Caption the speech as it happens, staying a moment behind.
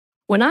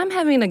When I'm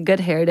having a good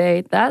hair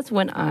day, that's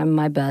when I'm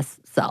my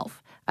best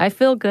self. I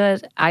feel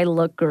good, I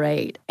look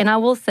great. And I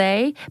will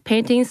say,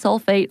 Pantene's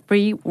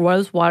sulfate-free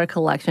rose water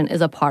collection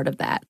is a part of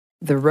that.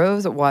 The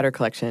Rose Water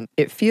Collection.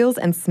 It feels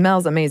and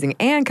smells amazing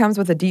and comes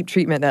with a deep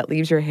treatment that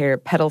leaves your hair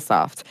petal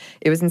soft.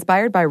 It was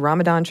inspired by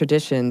Ramadan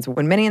traditions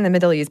when many in the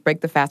Middle East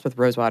break the fast with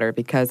rose water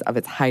because of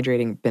its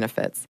hydrating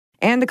benefits.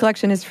 And the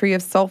collection is free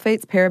of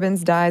sulfates,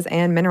 parabens, dyes,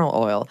 and mineral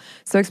oil.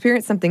 So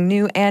experience something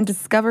new and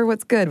discover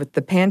what's good with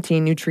the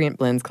Pantene Nutrient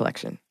Blends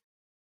collection.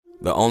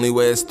 The Only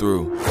Way is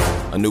Through,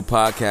 a new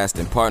podcast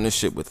in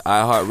partnership with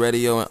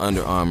iHeartRadio and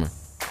Under Armour.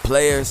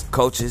 Players,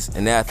 coaches,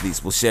 and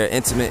athletes will share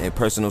intimate and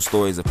personal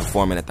stories of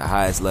performing at the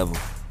highest level.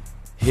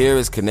 Here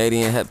is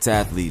Canadian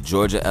heptathlete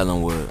Georgia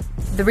Ellenwood.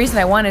 The reason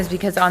I won is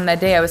because on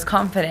that day I was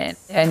confident.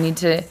 I need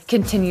to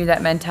continue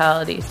that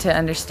mentality to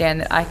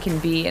understand that I can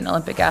be an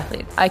Olympic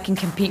athlete. I can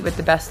compete with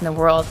the best in the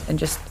world and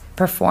just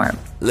perform.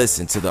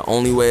 Listen to The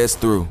Only Way is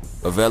Through,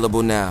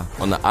 available now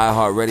on the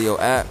iHeartRadio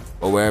app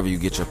or wherever you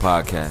get your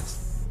podcasts.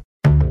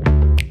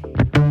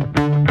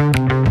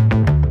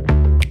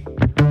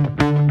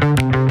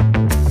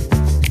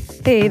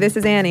 Hey, this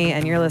is Annie,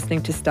 and you're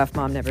listening to Stuff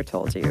Mom Never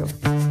Told You.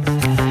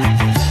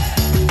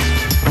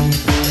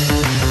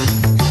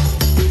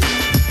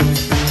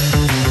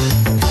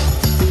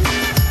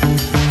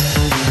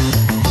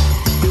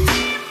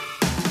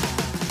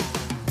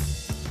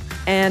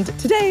 And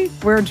today,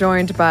 we're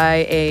joined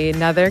by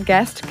another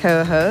guest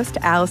co-host,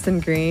 Allison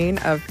Green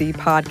of the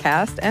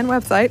podcast and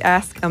website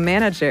Ask a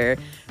Manager.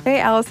 Hey,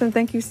 Allison,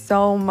 thank you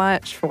so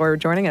much for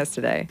joining us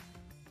today.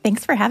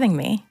 Thanks for having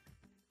me.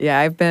 Yeah,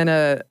 I've been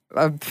a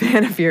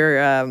fan of your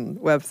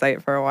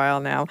website for a while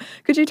now.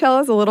 Could you tell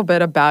us a little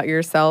bit about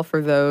yourself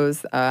for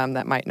those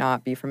that might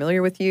not be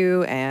familiar with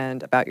you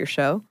and about your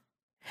show?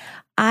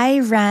 I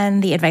run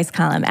the advice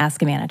column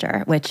Ask a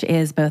Manager, which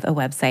is both a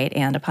website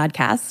and a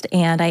podcast,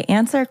 and I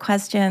answer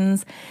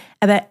questions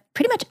about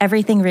pretty much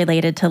everything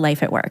related to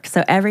life at work.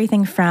 So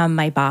everything from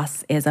my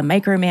boss is a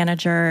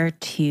micromanager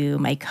to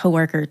my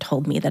coworker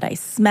told me that I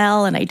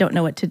smell and I don't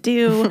know what to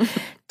do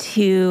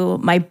to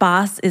my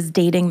boss is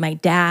dating my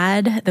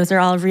dad. Those are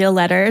all real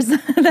letters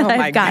that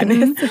I've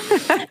gotten.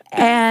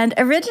 And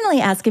originally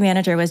Ask a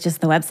Manager was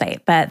just the website,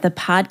 but the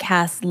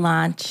podcast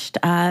launched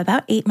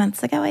about 8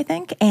 months ago, I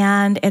think.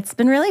 And it's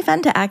been really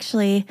fun to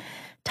actually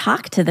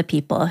talk to the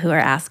people who are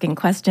asking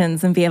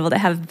questions and be able to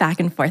have back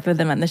and forth with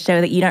them on the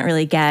show that you don't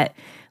really get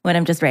when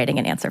I'm just writing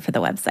an answer for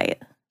the website.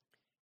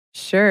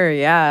 Sure,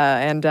 yeah.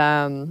 And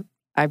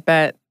I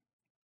bet,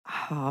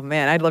 oh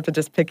man, I'd love to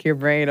just pick your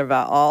brain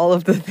about all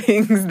of the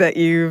things that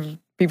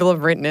people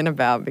have written in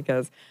about,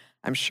 because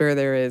I'm sure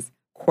there is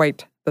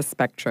quite the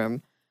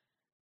spectrum.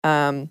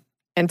 And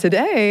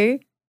today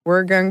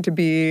we're going to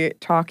be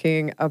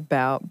talking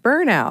about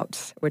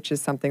burnout, which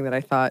is something that I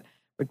thought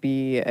would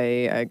be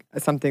a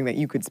something that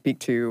you could speak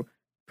to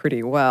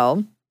pretty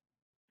well.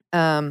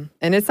 And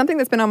it's something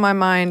that's been on my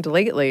mind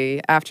lately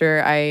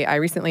after I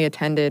recently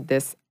attended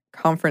this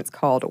conference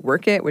called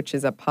Work It, which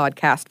is a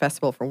podcast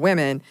festival for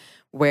women,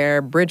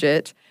 where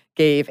Bridget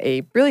gave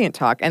a brilliant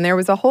talk. And there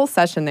was a whole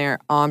session there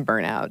on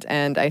burnout.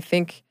 And I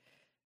think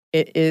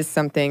it is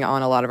something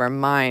on a lot of our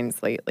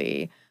minds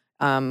lately.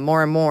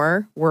 More and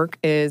more, work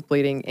is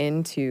bleeding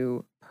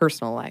into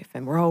personal life.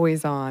 And we're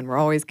always on, we're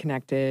always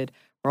connected,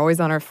 we're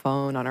always on our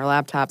phone, on our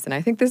laptops. And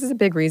I think this is a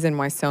big reason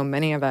why so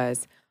many of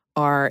us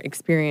are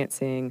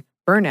experiencing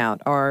burnout,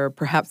 or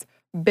perhaps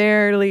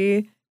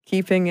barely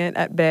keeping it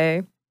at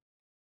bay.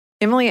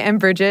 Emily and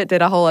Bridget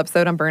did a whole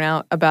episode on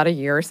burnout about a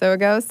year or so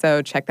ago,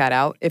 so check that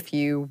out if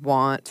you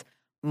want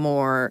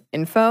more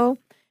info.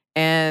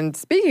 And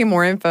speaking of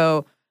more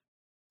info,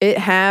 it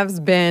has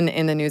been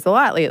in the news a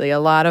lot lately. A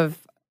lot of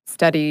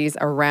studies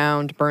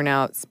around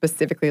burnout,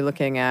 specifically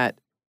looking at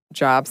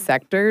job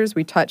sectors.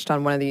 We touched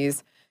on one of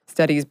these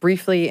studies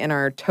briefly in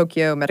our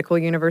Tokyo Medical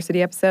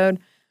University episode.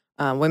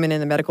 Women in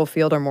the medical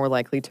field are more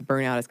likely to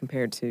burn out as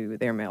compared to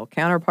their male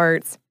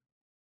counterparts.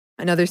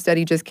 Another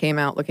study just came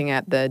out looking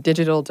at the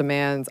digital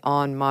demands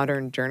on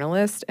modern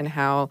journalists and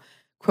how,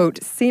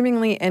 quote,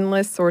 seemingly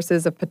endless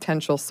sources of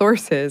potential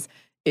sources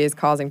is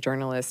causing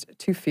journalists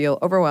to feel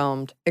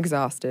overwhelmed,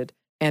 exhausted,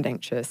 and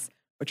anxious,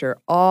 which are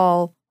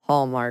all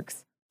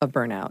hallmarks of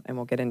burnout. And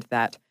we'll get into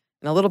that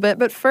in a little bit.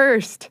 But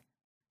first,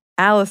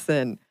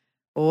 Allison,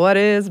 what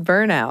is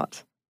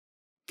burnout?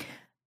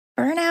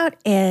 Burnout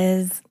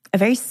is a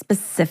very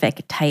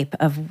specific type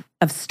of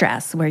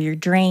stress where you're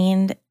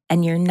drained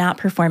and you're not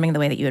performing the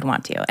way that you would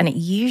want to. And it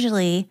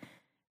usually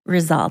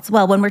results,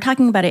 well, when we're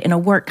talking about it in a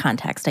work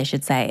context, I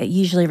should say, it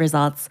usually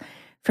results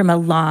from a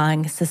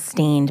long,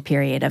 sustained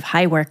period of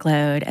high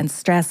workload and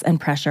stress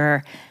and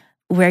pressure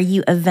where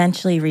you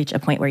eventually reach a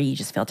point where you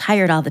just feel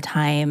tired all the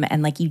time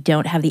and like you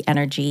don't have the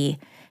energy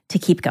to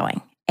keep going.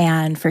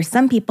 And for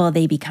some people,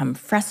 they become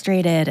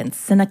frustrated and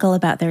cynical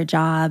about their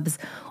jobs,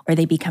 or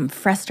they become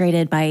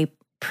frustrated by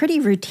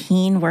pretty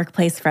routine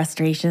workplace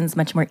frustrations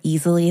much more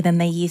easily than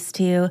they used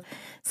to.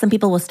 Some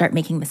people will start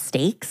making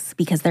mistakes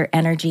because their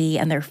energy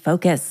and their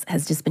focus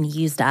has just been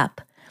used up.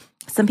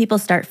 some people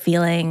start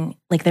feeling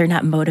like they're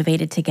not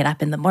motivated to get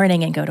up in the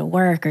morning and go to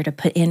work or to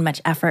put in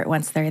much effort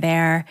once they're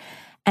there.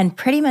 And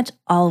pretty much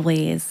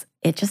always,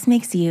 it just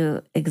makes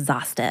you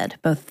exhausted,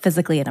 both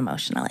physically and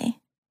emotionally.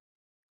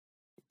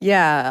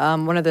 Yeah,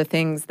 one of the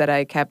things that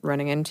I kept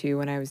running into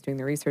when I was doing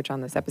the research on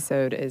this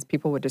episode is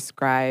people would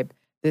describe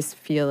this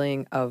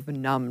feeling of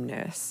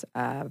numbness,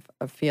 of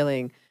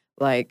feeling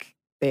like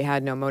they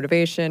had no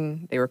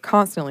motivation, they were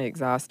constantly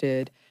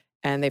exhausted,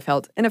 and they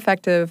felt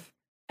ineffective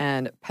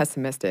and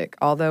pessimistic.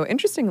 Although,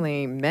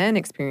 interestingly, men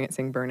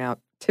experiencing burnout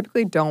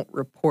typically don't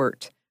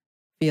report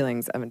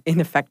feelings of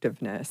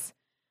ineffectiveness.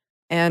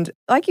 And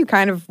like you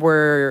kind of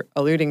were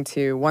alluding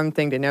to, one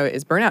thing to note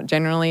is burnout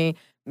generally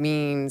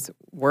means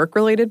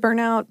work-related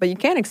burnout, but you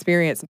can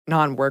experience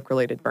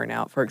non-work-related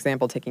burnout. For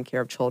example, taking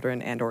care of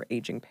children and or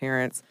aging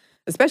parents,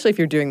 especially if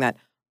you're doing that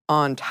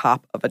on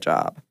top of a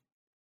job.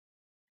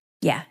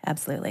 Yeah,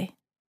 absolutely.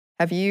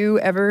 Have you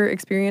ever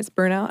experienced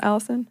burnout,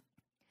 Allison?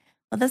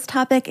 Well, this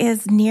topic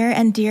is near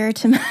and dear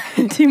to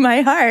to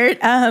my heart.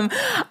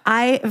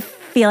 I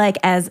feel like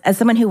as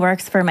someone who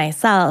works for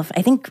myself,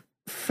 I think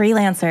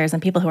freelancers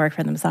and people who work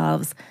for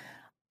themselves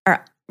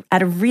are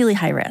at a really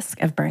high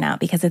risk of burnout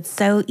because it's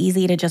so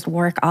easy to just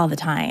work all the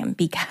time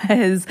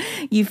because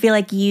you feel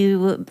like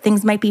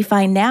things might be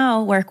fine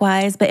now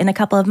work-wise, but in a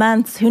couple of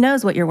months, who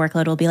knows what your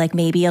workload will be like?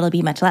 Maybe it'll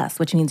be much less,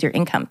 which means your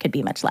income could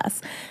be much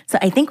less. So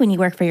I think when you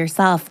work for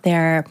yourself,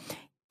 there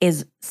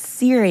is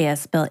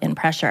serious built-in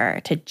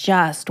pressure to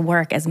just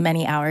work as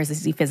many hours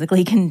as you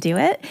physically can do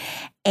it.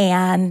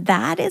 And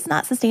that is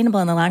not sustainable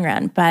in the long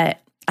run.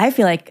 But I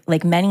feel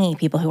like many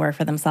people who work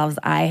for themselves,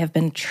 I have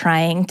been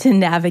trying to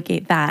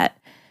navigate that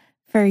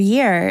for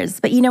years.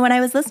 But, when I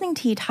was listening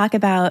to you talk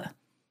about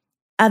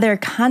other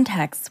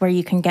contexts where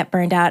you can get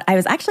burned out, I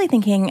was actually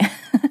thinking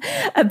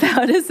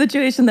about a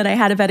situation that I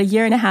had about a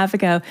year and a half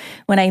ago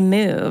when I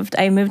moved.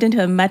 I moved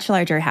into a much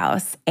larger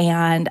house,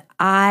 and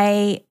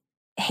I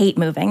hate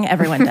moving.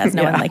 Everyone does.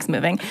 No one likes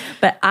moving.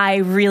 But I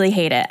really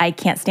hate it. I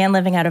can't stand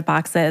living out of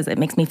boxes. It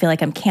makes me feel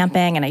like I'm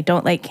camping, and I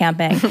don't like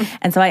camping.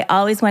 And so I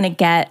always want to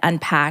get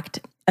unpacked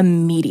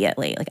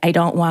immediately. I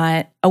don't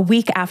want a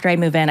week after I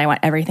move in, I want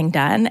everything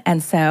done.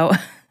 And so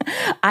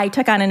I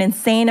took on an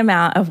insane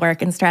amount of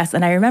work and stress.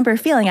 And I remember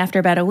feeling after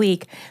about a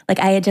week, like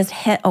I had just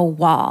hit a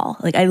wall.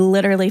 I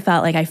literally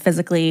felt like I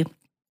physically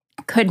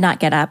could not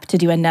get up to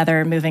do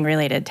another moving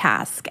related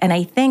task. And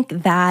I think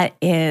that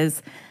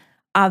is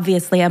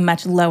obviously a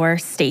much lower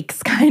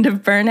stakes kind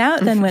of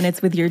burnout than when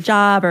it's with your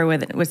job or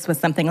with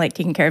something like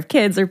taking care of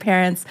kids or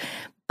parents.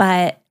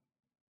 But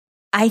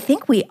I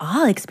think we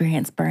all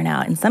experience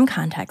burnout in some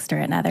context or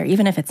another,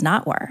 even if it's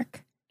not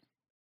work.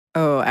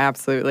 Oh,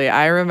 absolutely.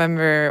 I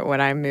remember when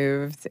I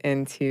moved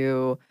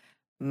into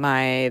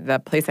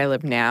the place I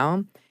live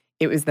now,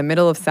 it was the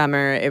middle of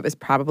summer. It was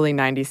probably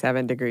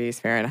 97 degrees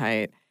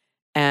Fahrenheit.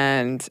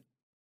 And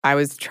I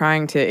was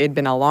it'd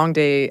been a long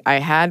day. I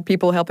had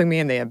people helping me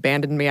and they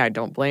abandoned me. I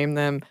don't blame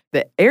them.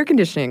 The air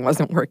conditioning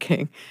wasn't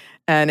working.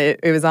 And it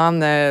was on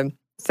the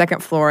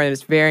second floor, and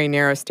it's very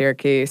narrow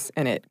staircase,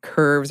 and it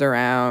curves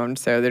around.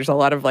 So there's a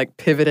lot of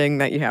pivoting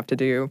that you have to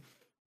do.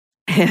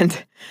 And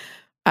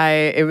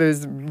it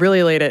was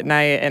really late at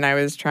night, and I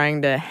was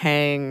trying to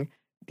hang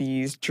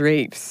these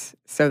drapes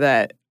so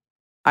that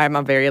I'm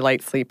a very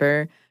light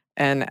sleeper.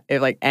 And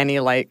if any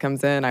light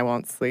comes in, I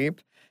won't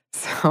sleep.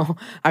 So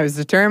I was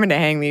determined to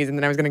hang these, and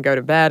then I was going to go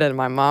to bed, and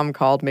my mom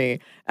called me.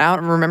 I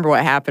don't remember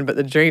what happened, but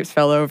the drapes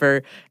fell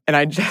over, and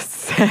I just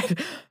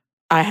said,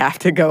 I have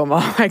to go,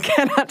 Mom. I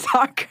cannot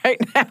talk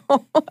right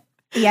now.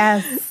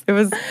 Yes. It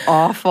was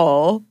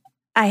awful.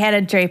 I had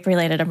a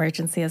drape-related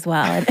emergency as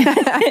well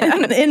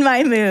in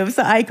my move,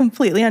 so I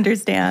completely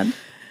understand.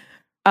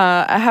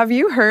 Have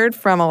you heard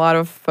from a lot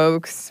of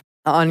folks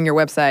on your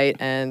website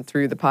and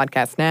through the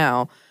podcast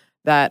now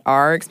that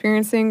are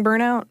experiencing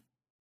burnout?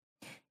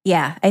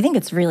 Yeah, I think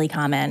it's really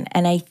common.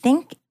 And I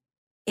think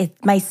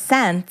my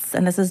sense,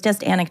 and this is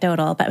just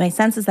anecdotal, but my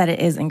sense is that it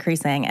is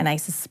increasing. And I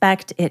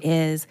suspect it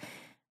is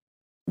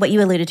what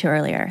you alluded to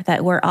earlier,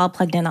 that we're all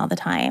plugged in all the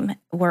time.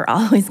 We're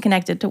always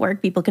connected to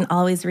work. People can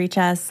always reach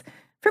us,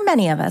 for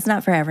many of us,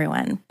 not for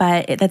everyone,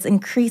 but that's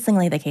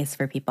increasingly the case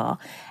for people.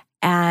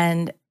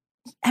 And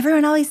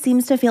everyone always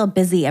seems to feel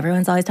busy.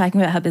 Everyone's always talking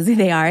about how busy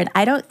they are. And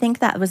I don't think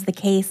that was the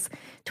case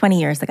 20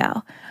 years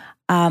ago.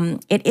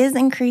 It is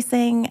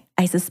increasing.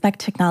 I suspect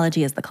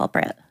technology is the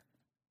culprit.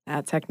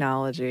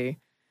 Technology.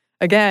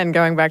 Again,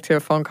 going back to a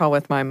phone call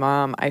with my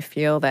mom, I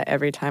feel that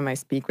every time I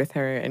speak with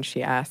her and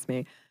she asks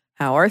me,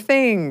 how are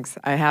things?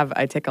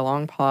 I take a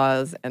long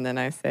pause and then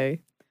I say,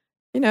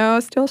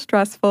 still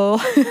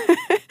stressful.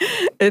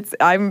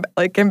 I'm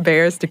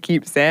embarrassed to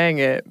keep saying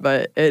it,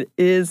 but it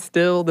is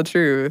still the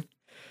truth.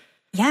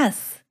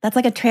 Yes. That's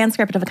like a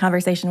transcript of a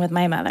conversation with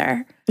my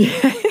mother.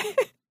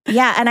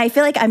 Yeah. And I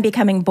feel like I'm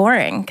becoming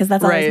boring because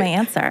that's always my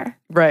answer.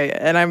 Right.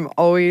 And I'm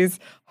always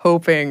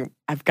hoping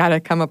I've got to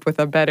come up with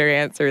a better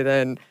answer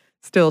than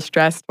still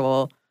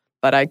stressful,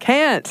 but I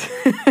can't.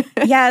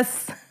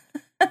 Yes.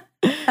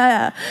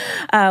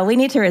 We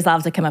need to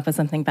resolve to come up with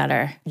something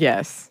better.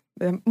 Yes.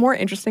 a more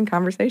interesting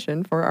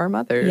conversation for our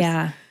mothers.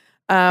 Yeah.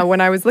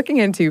 When I was looking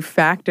into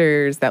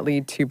factors that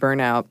lead to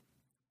burnout,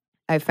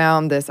 I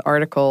found this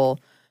article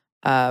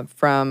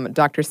from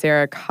Dr.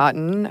 Sarah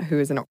Cotton, who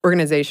is an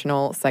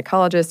organizational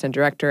psychologist and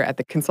director at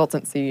the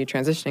consultancy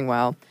Transitioning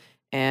Well.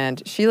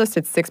 And she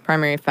listed 6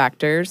 primary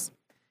factors: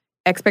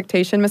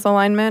 expectation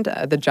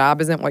misalignment, the job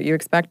isn't what you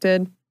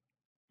expected;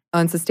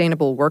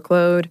 unsustainable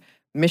workload;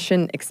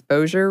 mission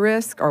exposure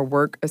risk or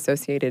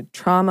work-associated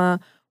trauma;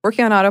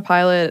 working on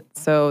autopilot,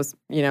 so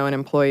an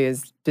employee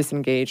is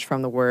disengaged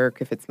from the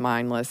work if it's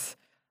mindless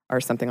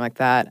or something like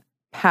that;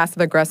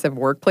 passive-aggressive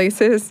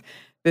workplaces.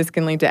 This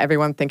can lead to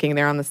everyone thinking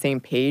they're on the same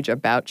page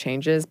about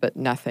changes, but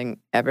nothing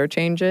ever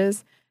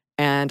changes;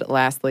 and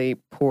lastly,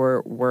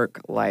 poor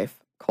work-life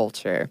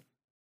culture.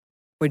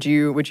 Would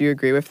you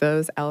agree with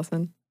those,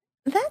 Allison?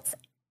 That's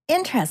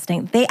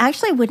interesting. They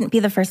actually wouldn't be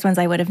the first ones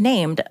I would have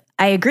named.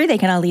 I agree they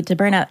can all lead to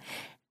burnout.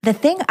 The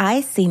thing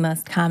I see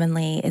most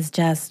commonly is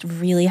just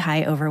really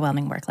high,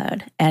 overwhelming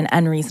workload and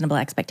unreasonable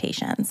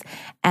expectations.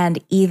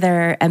 And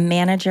either a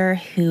manager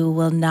who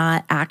will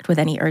not act with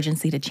any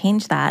urgency to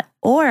change that,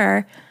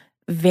 or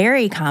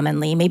very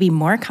commonly, maybe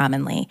more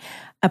commonly,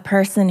 a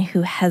person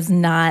who has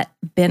not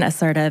been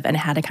assertive and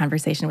had a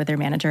conversation with their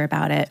manager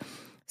about it.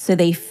 So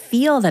they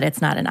feel that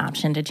it's not an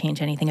option to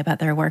change anything about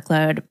their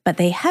workload, but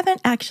they haven't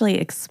actually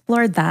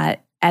explored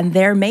that. And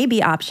there may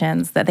be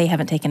options that they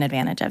haven't taken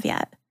advantage of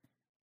yet.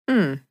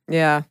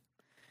 Yeah.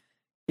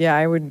 Yeah,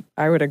 I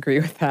would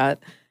agree with that.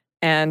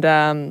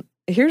 And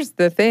here's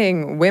the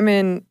thing.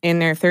 Women in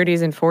their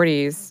 30s and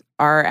 40s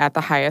are at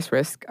the highest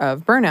risk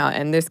of burnout.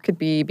 And this could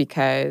be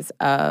because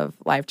of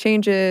life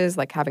changes,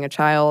 like having a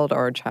child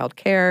or child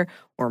care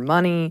or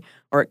money,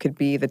 or it could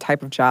be the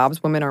type of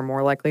jobs women are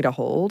more likely to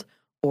hold,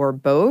 or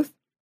both.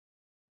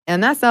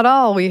 And that's not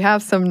all. We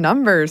have some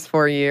numbers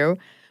for you.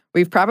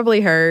 We've probably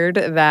heard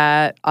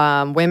that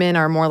women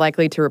are more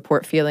likely to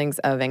report feelings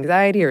of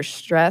anxiety or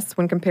stress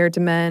when compared to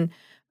men.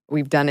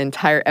 We've done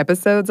entire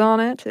episodes on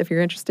it, if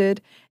you're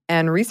interested.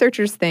 And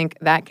researchers think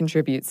that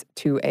contributes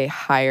to a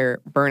higher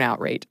burnout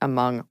rate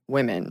among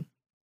women.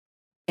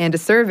 And a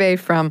survey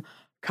from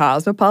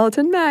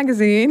Cosmopolitan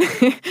magazine,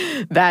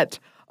 that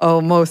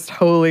most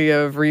holy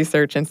of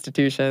research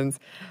institutions,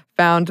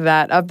 found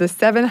that of the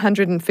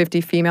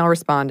 750 female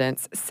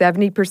respondents,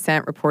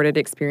 70% reported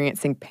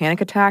experiencing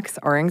panic attacks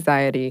or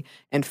anxiety,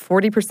 and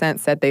 40%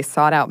 said they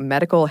sought out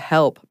medical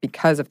help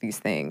because of these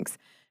things.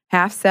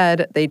 Half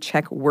said they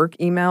check work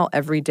email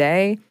every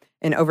day,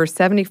 and over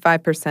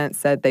 75%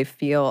 said they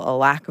feel a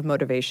lack of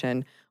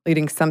motivation,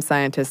 leading some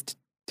scientists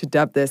to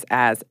dub this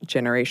as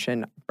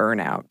generation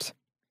burnout.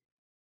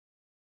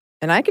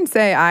 And I can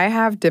say I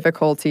have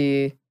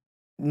difficulty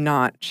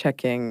not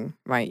checking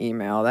my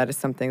email. That is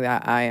something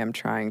that I am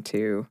trying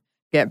to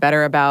get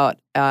better about.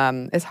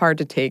 It's hard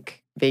to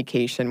take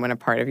vacation when a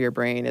part of your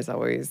brain is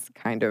always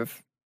kind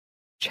of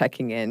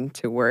checking in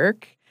to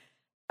work.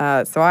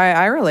 So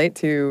I relate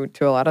to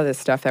a lot of this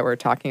stuff that we're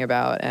talking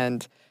about,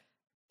 and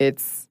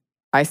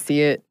I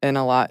see it in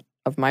a lot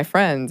of my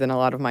friends and a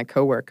lot of my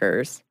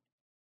coworkers.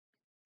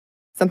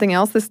 Something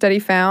else the study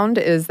found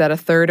is that a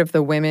third of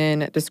the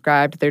women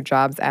described their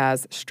jobs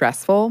as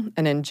stressful,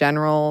 and in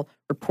general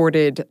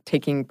reported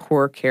taking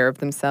poor care of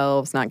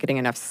themselves, not getting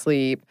enough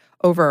sleep,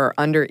 over or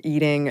under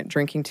eating,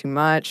 drinking too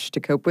much to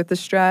cope with the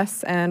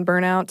stress and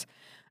burnout.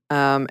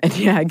 And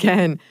yeah,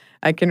 again,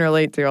 I can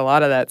relate to a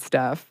lot of that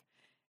stuff.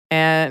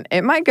 And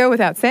it might go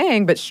without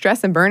saying, but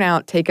stress and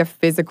burnout take a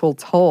physical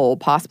toll,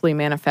 possibly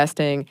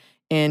manifesting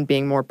in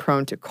being more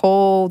prone to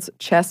colds,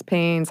 chest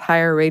pains,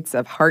 higher rates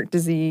of heart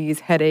disease,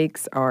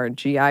 headaches, or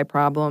GI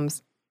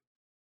problems.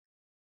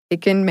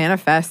 It can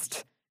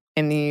manifest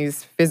in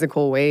these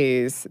physical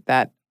ways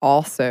that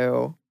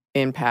also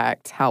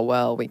impact how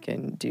well we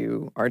can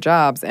do our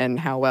jobs and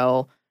how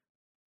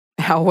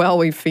well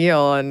we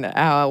feel and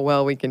how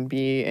well we can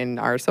be in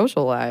our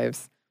social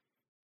lives.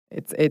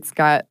 It's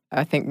got,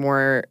 I think,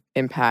 more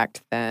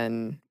impact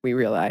than we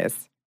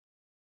realize.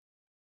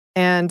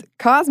 And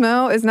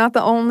Cosmo is not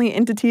the only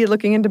entity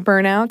looking into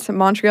burnout.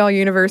 Montreal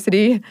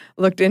University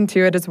looked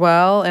into it as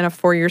well in a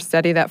 4-year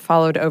study that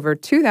followed over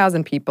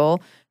 2,000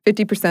 people,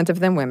 50% of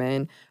them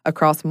women,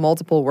 across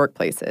multiple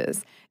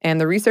workplaces.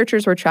 And the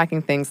researchers were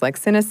tracking things like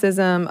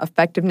cynicism,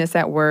 effectiveness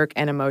at work,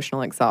 and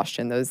emotional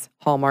exhaustion, those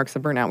hallmarks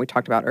of burnout we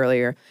talked about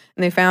earlier.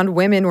 And they found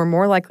women were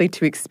more likely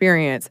to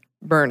experience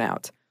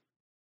burnout.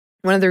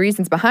 One of the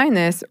reasons behind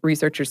this,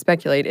 researchers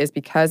speculate, is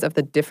because of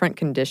the different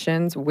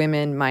conditions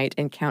women might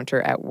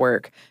encounter at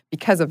work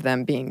because of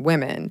them being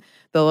women.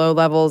 The low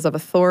levels of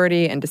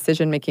authority and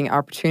decision-making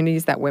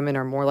opportunities that women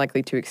are more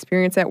likely to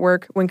experience at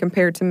work when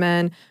compared to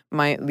men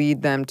might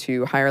lead them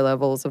to higher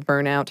levels of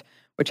burnout,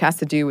 which has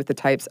to do with the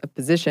types of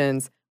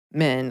positions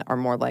men are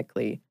more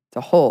likely to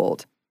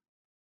hold.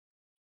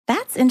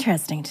 That's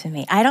interesting to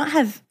me. I don't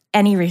have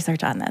any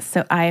research on this,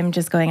 so I'm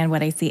just going on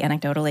what I see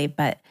anecdotally,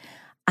 but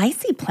I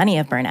see plenty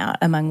of burnout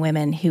among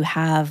women who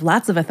have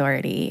lots of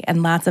authority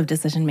and lots of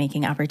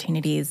decision-making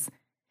opportunities.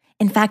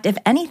 In fact, if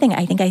anything,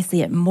 I think I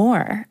see it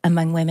more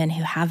among women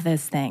who have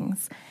those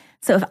things.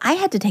 So if I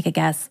had to take a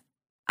guess,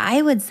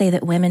 I would say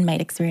that women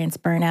might experience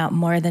burnout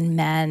more than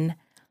men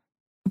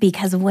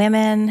because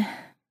women,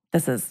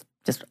 this is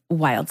just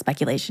wild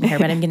speculation here,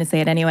 but I'm going to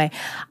say it anyway.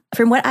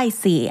 From what I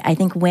see, I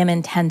think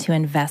women tend to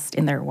invest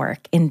in their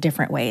work in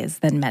different ways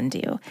than men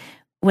do.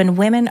 When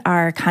women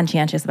are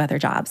conscientious about their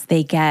jobs,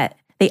 they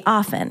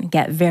often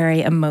get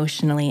very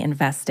emotionally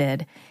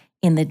invested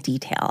in the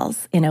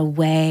details in a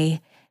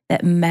way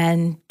that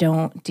men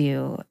don't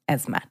do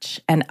as much.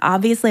 And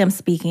obviously, I'm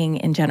speaking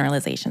in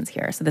generalizations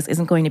here. So this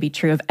isn't going to be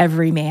true of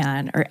every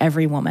man or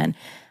every woman.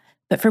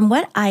 But from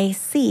what I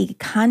see,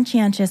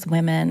 conscientious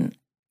women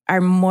are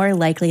more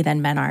likely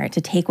than men are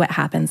to take what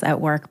happens at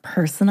work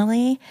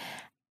personally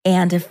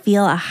and to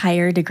feel a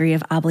higher degree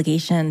of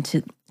obligation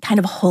to kind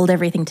of hold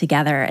everything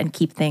together and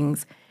keep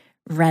things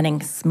running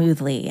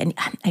smoothly. And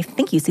I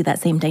think you see that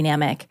same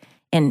dynamic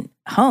in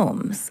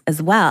homes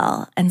as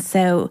well. And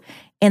so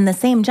in the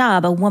same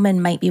job, a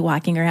woman might be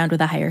walking around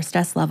with a higher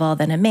stress level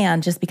than a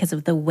man just because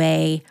of the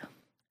way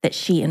that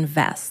she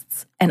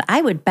invests. And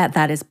I would bet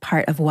that is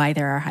part of why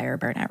there are higher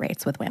burnout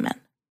rates with women.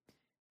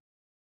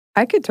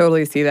 I could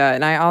totally see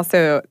that.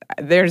 And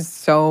there's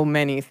so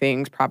many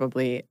things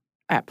probably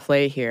at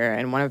play here.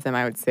 And one of them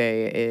I would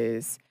say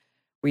is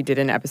we did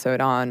an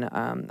episode on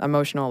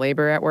emotional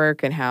labor at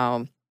work and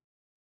how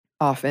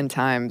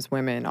oftentimes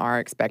women are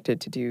expected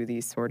to do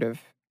these sort of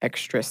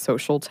extra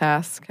social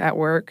tasks at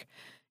work.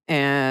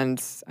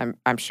 And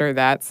I'm sure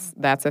that's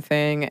a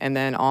thing. And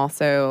then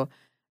also,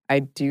 I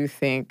do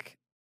think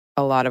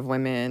a lot of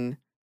women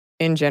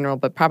in general,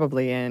 but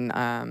probably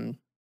in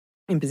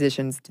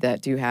positions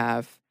that do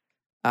have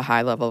a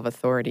high level of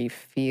authority,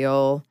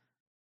 feel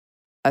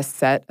a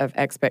set of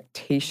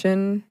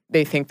expectation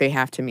they think they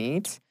have to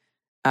meet.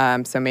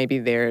 So maybe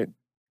they're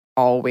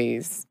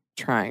always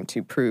trying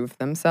to prove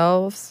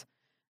themselves.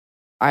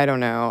 I don't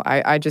know.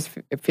 I just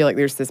feel like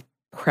there's this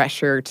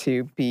pressure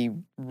to be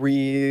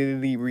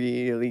really,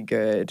 really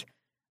good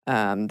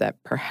that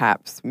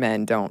perhaps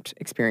men don't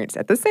experience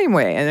it the same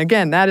way. And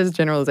again, that is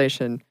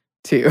generalization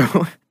too.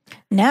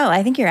 No,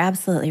 I think you're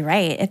absolutely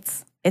right.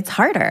 It's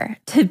harder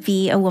to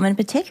be a woman,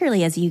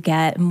 particularly as you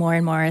get more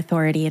and more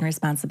authority and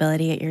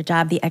responsibility at your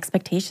job. The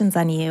expectations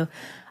on you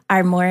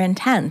are more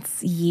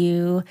intense.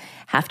 You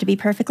have to be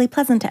perfectly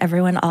pleasant to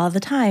everyone all the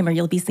time, or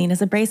you'll be seen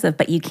as abrasive,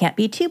 but you can't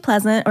be too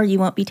pleasant or you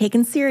won't be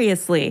taken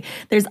seriously.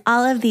 There's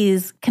all of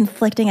these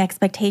conflicting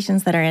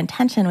expectations that are in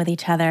tension with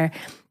each other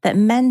that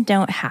men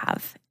don't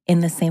have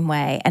in the same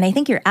way. And I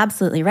think you're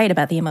absolutely right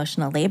about the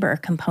emotional labor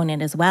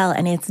component as well.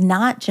 And it's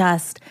not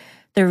just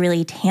the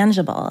really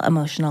tangible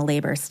emotional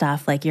labor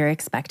stuff, like you're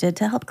expected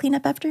to help clean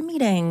up after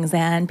meetings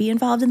and be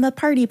involved in the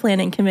party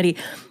planning committee.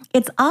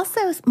 It's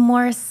also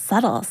more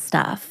subtle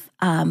stuff,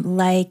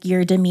 like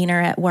your demeanor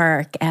at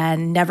work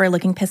and never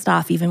looking pissed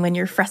off even when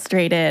you're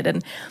frustrated.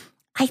 And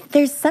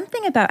there's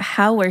something about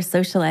how we're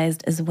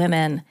socialized as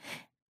women.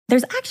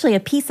 There's actually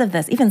a piece of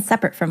this, even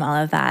separate from all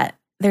of that,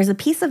 there's a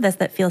piece of this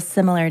that feels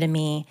similar to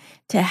me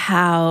to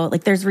how,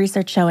 like, there's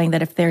research showing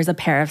that if there's a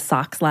pair of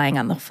socks lying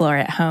on the floor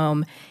at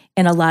home,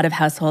 in a lot of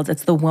households,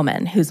 it's the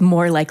woman who's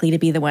more likely to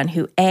be the one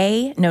who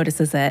A,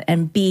 notices it,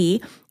 and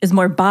B, is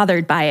more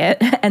bothered by it,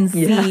 and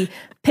C,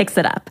 picks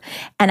it up.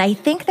 And I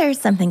think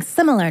there's something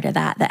similar to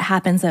that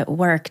happens at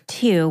work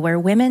too, where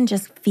women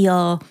just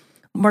feel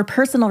more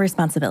personal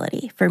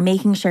responsibility for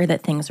making sure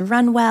that things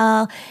run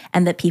well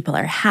and that people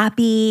are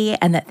happy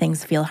and that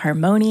things feel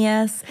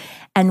harmonious.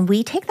 And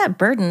we take that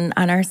burden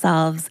on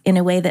ourselves in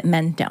a way that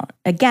men don't.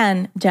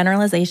 Again,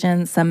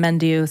 generalization, some men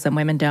do, some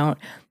women don't.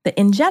 But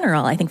in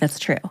general, I think that's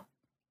true.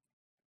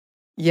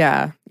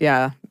 Yeah.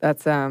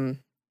 That's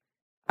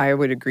I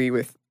would agree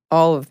with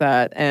all of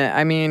that. And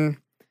I mean,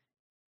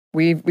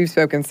 we've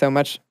spoken so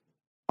much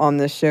on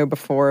this show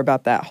before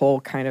about that whole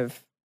kind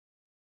of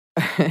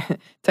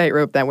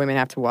tightrope that women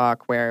have to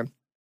walk, where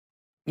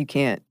you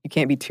can't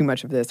be too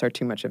much of this or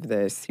too much of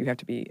this. You have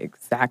to be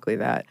exactly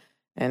that.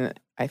 And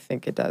I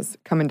think it does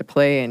come into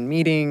play in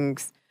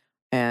meetings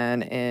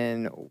and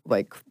in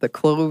like the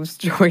clothes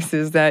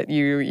choices that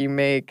you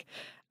make.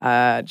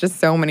 Just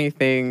so many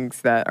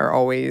things that are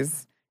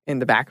always in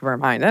the back of our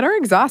mind that are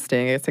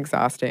exhausting. It's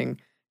exhausting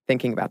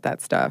thinking about that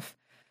stuff.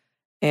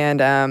 And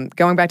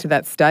going back to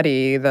that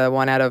study, the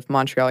one out of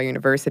Montreal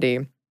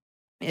University,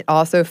 it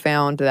also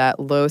found that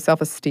low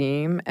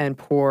self-esteem and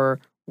poor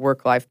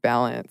work-life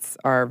balance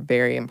are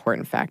very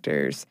important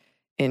factors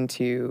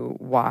into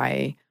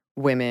why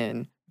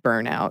women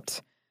burn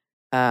out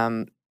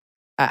at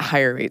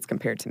higher rates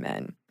compared to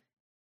men.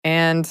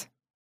 And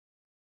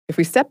if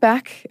we step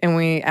back and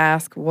we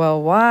ask,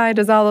 well, why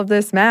does all of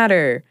this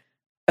matter?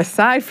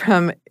 Aside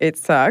from it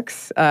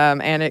sucks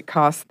and it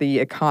costs the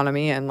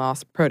economy and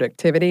lost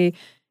productivity,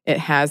 it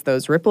has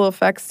those ripple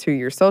effects to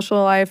your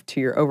social life,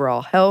 to your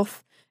overall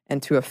health,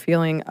 and to a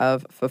feeling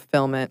of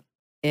fulfillment.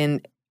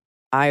 And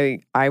I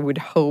would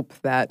hope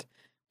that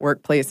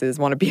workplaces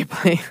want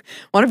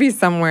to be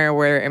somewhere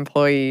where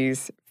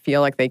employees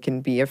feel like they can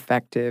be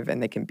effective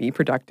and they can be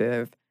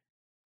productive.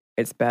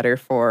 It's better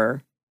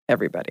for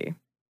everybody.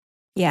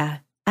 Yeah.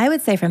 I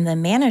would say from the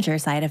manager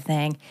side of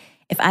thing,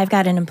 if I've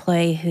got an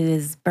employee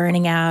who's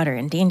burning out or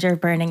in danger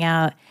of burning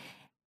out,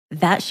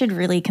 that should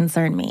really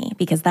concern me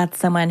because that's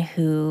someone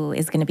who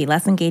is going to be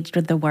less engaged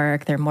with the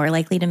work. They're more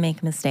likely to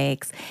make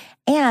mistakes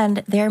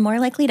and they're more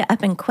likely to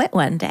up and quit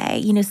one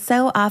day.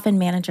 So often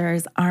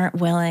managers aren't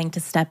willing to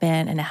step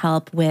in and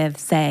help with,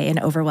 say, an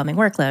overwhelming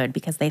workload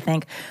because they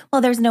think,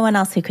 well, there's no one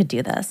else who could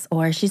do this,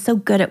 or she's so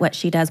good at what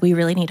she does. We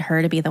really need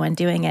her to be the one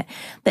doing it.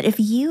 But if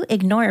you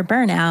ignore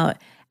burnout,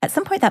 at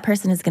some point, that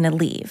person is going to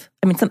leave.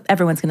 I mean,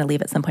 everyone's going to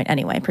leave at some point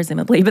anyway,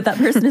 presumably, but that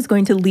person is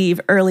going to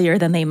leave earlier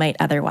than they might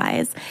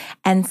otherwise.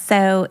 And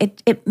so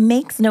it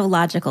makes no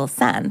logical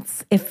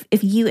sense. If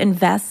you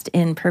invest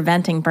in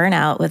preventing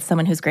burnout with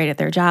someone who's great at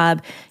their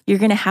job, you're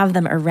going to have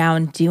them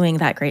around doing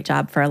that great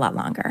job for a lot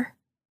longer.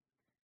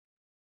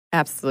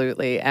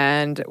 Absolutely.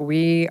 And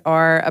we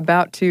are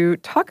about to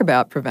talk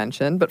about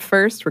prevention. But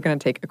first, we're going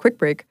to take a quick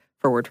break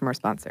for a word from our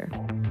sponsor.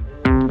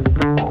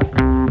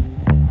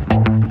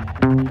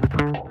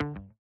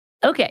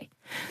 Okay,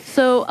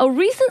 so a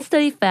recent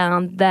study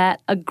found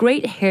that a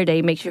great hair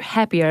day makes you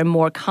happier and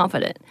more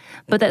confident.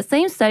 But that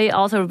same study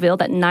also revealed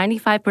that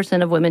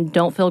 95% of women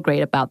don't feel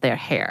great about their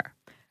hair.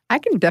 I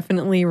can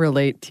definitely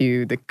relate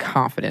to the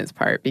confidence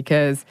part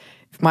because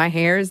if my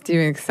hair is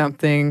doing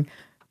something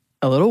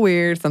a little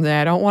weird, something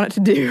I don't want it to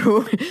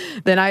do,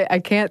 then I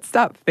can't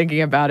stop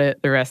thinking about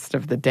it the rest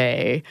of the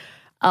day.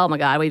 Oh my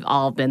God, we've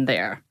all been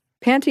there.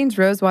 Pantene's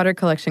Rosewater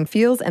collection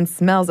feels and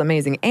smells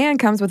amazing and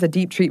comes with a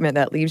deep treatment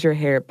that leaves your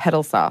hair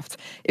petal soft.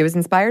 It was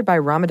inspired by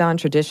Ramadan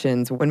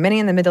traditions when many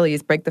in the Middle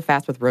East break the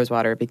fast with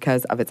rosewater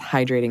because of its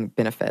hydrating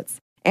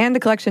benefits. And the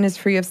collection is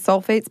free of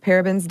sulfates,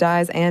 parabens,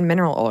 dyes, and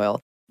mineral oil.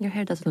 Your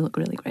hair does look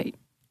really great.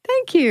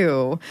 Thank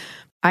you.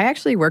 I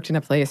actually worked in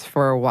a place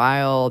for a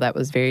while that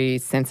was very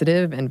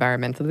sensitive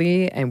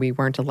environmentally, and we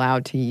weren't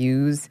allowed to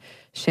use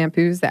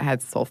shampoos that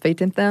had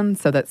sulfate in them,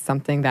 so that's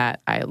something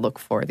that I look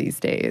for these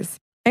days.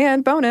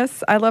 And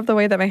bonus, I love the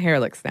way that my hair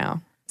looks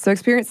now. So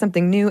experience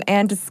something new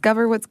and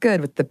discover what's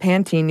good with the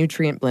Pantene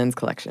Nutrient Blends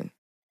collection.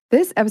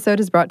 This episode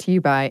is brought to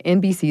you by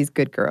NBC's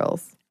Good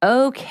Girls.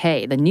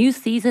 Okay, the new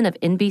season of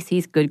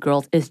NBC's Good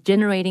Girls is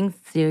generating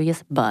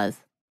serious buzz.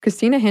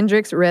 Christina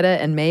Hendricks,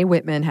 Retta, and Mae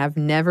Whitman have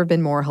never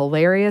been more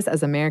hilarious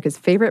as America's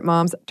favorite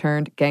moms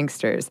turned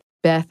gangsters,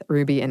 Beth,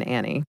 Ruby, and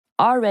Annie.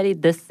 Already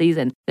this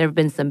season, there have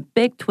been some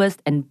big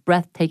twists and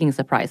breathtaking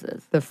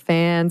surprises. The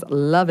fans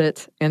love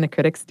it, and the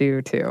critics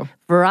do too.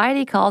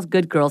 Variety calls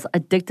Good Girls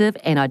addictive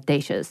and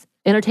audacious.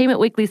 Entertainment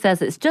Weekly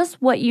says it's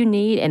just what you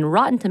need, and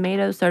Rotten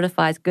Tomatoes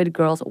certifies Good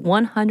Girls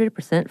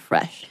 100%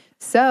 fresh.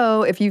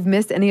 So if you've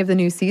missed any of the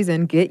new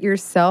season, get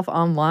yourself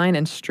online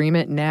and stream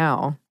it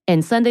now.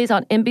 And Sundays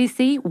on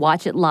NBC,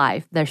 watch it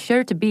live. There's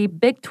sure to be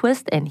big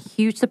twists and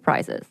huge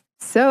surprises.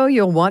 So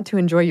you'll want to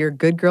enjoy your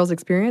Good Girls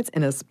experience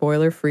in a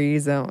spoiler-free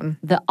zone.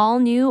 The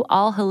all-new,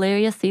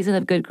 all-hilarious season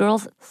of Good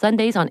Girls,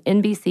 Sundays on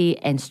NBC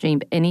and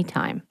streamed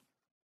anytime.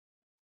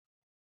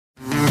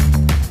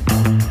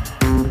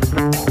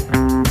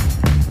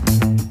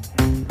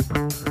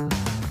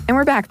 And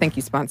we're back. Thank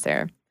you,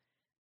 sponsor.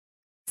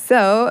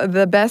 So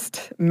the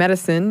best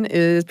medicine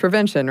is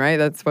prevention, right?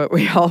 That's what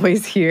we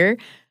always hear.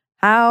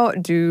 How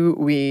do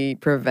we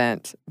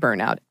prevent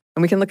burnout?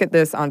 And we can look at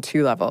this on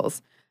two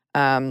levels.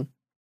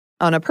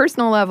 On a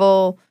personal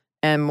level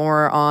and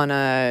more on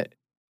a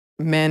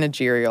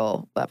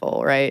managerial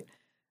level, right?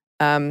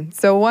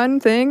 So one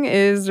thing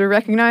is to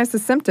recognize the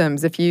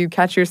symptoms. If you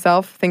catch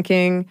yourself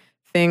thinking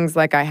things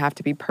like, I have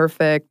to be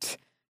perfect,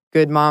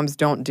 good moms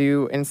don't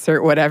do,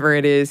 insert whatever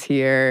it is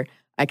here,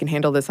 I can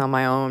handle this on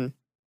my own,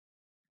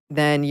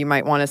 then you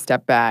might want to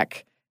step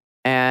back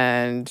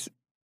and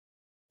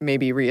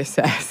maybe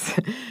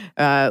reassess,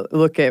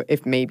 look at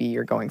if maybe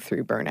you're going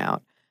through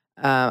burnout.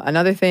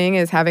 Another thing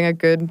is having a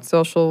good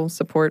social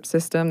support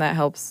system that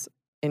helps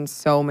in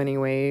so many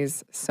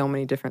ways, so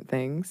many different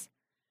things.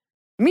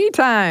 Me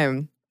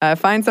time.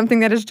 Find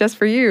something that is just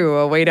for you,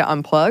 a way to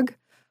unplug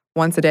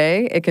once a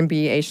day. It can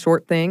be a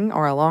short thing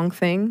or a long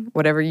thing,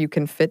 whatever you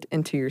can fit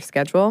into your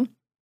schedule.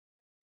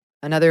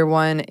 Another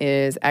one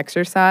is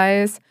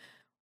exercise,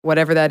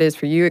 whatever that is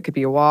for you. It could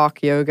be a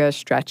walk, yoga,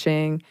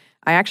 stretching.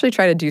 I actually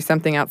try to do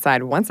something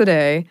outside once a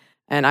day,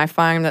 and I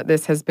find that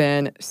this has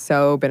been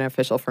so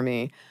beneficial for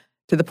me.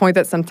 To the point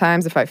that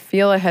sometimes if I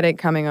feel a headache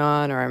coming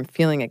on or I'm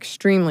feeling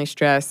extremely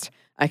stressed,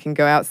 I can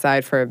go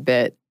outside for a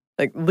bit,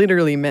 like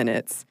literally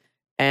minutes,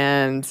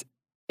 and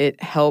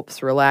it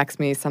helps relax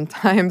me.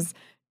 Sometimes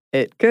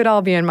it could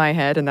all be in my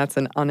head, and that's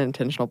an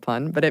unintentional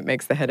pun, but it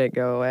makes the headache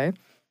go away.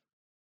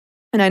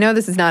 And I know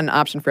this is not an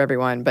option for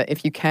everyone, but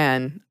if you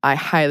can, I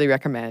highly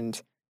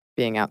recommend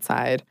being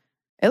outside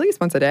at least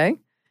once a day.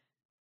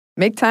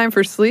 Make time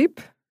for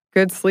sleep.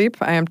 Good sleep.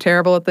 I am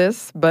terrible at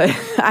this, but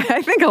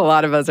I think a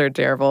lot of us are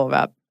terrible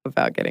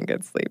about getting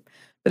good sleep.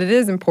 But it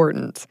is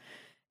important.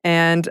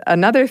 And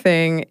another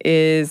thing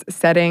is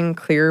setting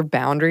clear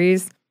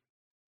boundaries.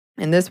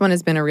 And this one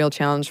has been a real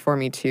challenge for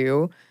me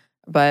too.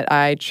 But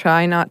I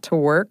try not to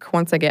work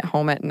once I get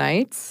home at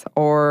night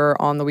or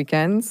on the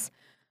weekends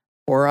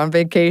or on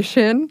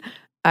vacation.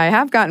 I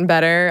have gotten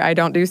better. I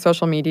don't do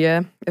social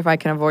media if I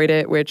can avoid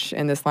it, which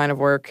in this line of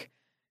work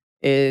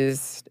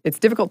it's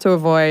difficult to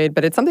avoid,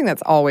 but it's something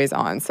that's always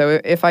on.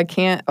 So if I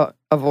can't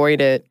avoid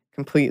it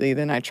completely,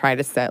 then I try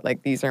to set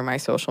like these are my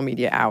social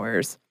media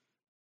hours.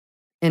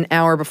 An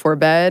hour before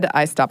bed,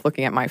 I stop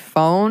looking at my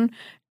phone.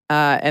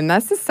 And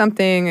that's just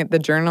something the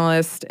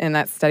journalist in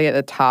that study at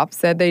the top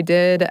said they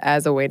did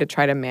as a way to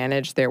try to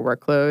manage their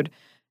workload.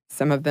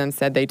 Some of them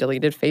said they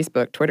deleted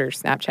Facebook, Twitter,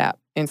 Snapchat,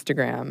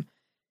 Instagram.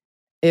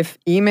 If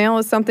email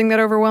is something that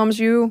overwhelms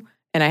you,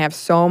 and I have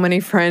so many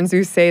friends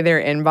who say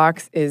their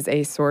inbox is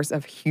a source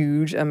of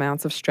huge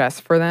amounts of stress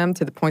for them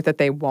to the point that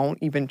they won't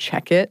even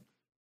check it.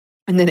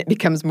 And then it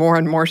becomes more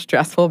and more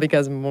stressful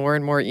because more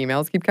and more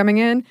emails keep coming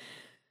in.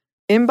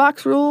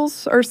 Inbox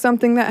rules are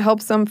something that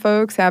helps some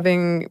folks,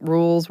 having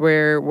rules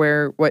where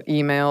what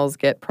emails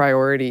get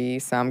priority,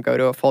 some go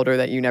to a folder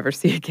that you never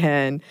see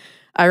again.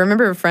 I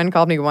remember a friend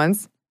called me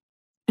once,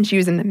 and she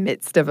was in the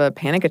midst of a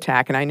panic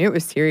attack, and I knew it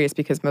was serious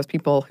because most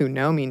people who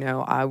know me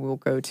know I will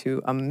go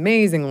to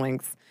amazing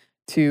lengths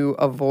to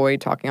avoid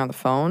talking on the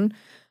phone.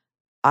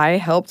 I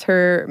helped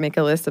her make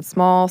a list of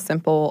small,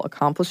 simple,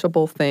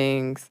 accomplishable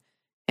things,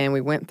 and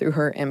we went through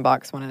her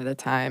inbox one at a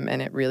time, and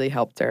it really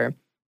helped her.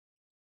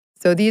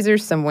 So these are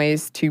some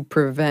ways to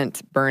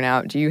prevent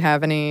burnout. Do you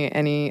have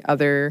any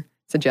other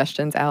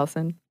suggestions,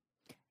 Allison?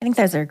 I think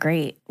those are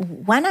great.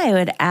 One I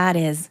would add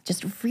is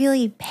just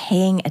really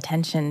paying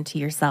attention to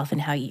yourself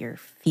and how you're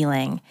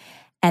feeling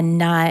and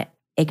not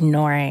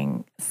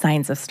ignoring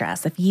signs of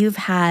stress. If you've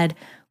had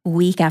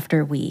week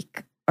after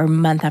week or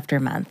month after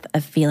month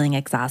of feeling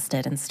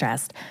exhausted and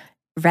stressed,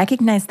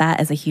 recognize that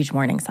as a huge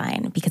warning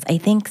sign, because I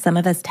think some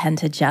of us tend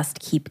to just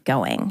keep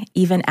going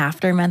even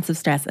after months of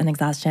stress and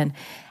exhaustion,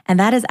 and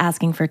that is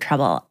asking for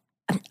trouble.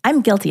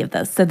 I'm guilty of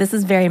this. So this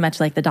is very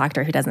much like the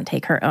doctor who doesn't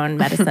take her own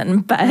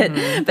medicine.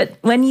 But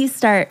when you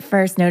start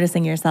first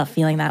noticing yourself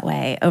feeling that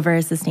way over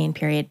a sustained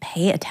period,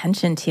 pay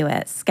attention to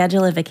it.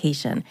 Schedule a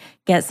vacation,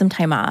 get some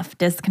time off,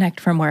 disconnect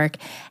from work,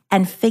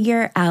 and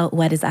figure out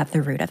what is at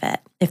the root of it.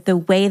 If the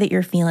way that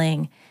you're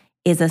feeling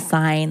is a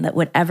sign that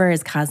whatever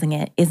is causing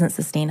it isn't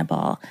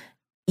sustainable,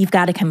 you've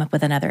got to come up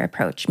with another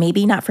approach.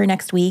 Maybe not for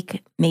next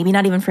week, maybe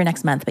not even for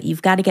next month, but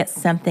you've got to get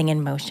something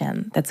in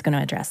motion that's going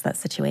to address that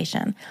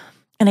situation.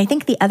 And I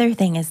think the other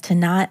thing is to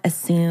not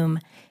assume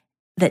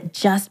that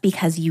just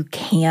because you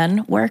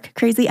can work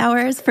crazy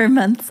hours for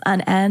months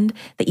on end,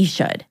 that you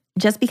should.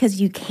 Just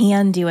because you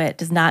can do it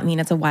does not mean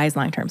it's a wise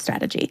long-term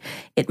strategy.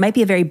 It might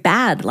be a very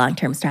bad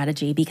long-term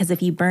strategy because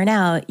if you burn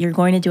out, you're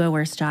going to do a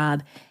worse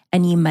job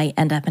and you might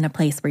end up in a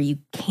place where you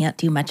can't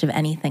do much of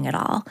anything at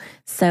all.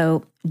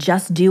 So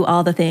just do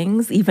all the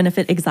things, even if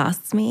it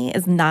exhausts me,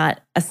 is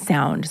not a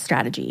sound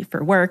strategy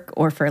for work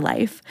or for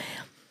life.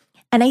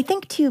 And I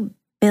think too,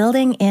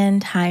 building in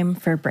time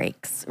for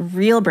breaks,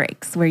 real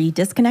breaks, where you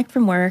disconnect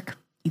from work,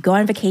 you go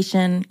on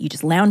vacation, you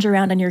just lounge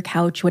around on your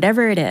couch,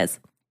 whatever it is.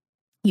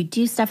 You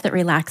do stuff that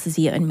relaxes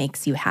you and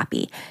makes you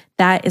happy.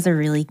 That is a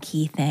really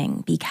key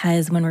thing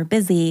because when we're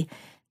busy,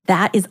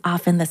 that is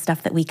often the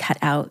stuff that we cut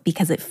out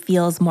because it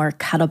feels more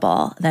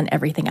cuttable than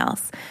everything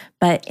else.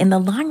 But in the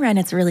long run,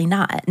 it's really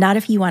not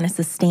if you want to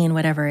sustain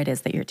whatever it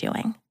is that you're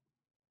doing.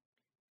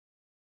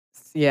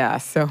 Yeah,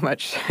 so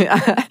much.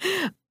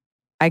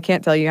 I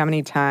can't tell you how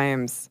many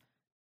times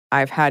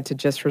I've had to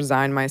just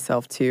resign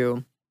myself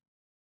to,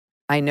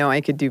 I know I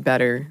could do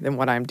better than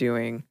what I'm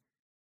doing,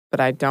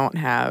 but I don't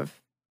have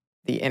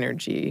the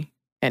energy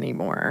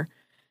anymore.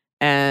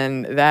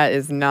 And that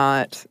is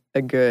not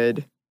a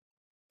good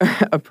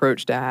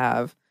approach to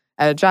have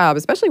at a job,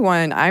 especially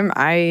when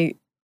I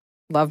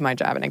love my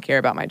job and I care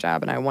about my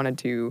job and I want to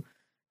do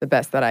the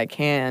best that I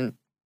can.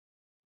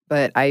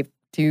 But I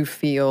do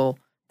feel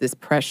this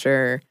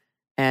pressure,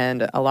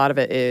 and a lot of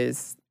it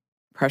is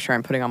pressure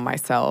I'm putting on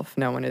myself.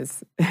 No one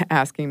is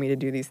asking me to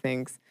do these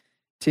things,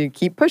 to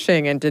keep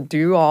pushing and to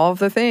do all of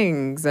the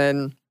things.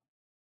 And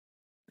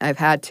I've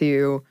had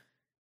to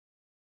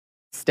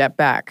step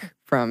back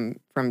from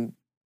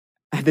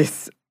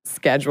this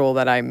schedule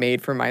that I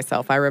made for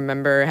myself. I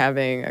remember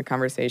having a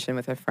conversation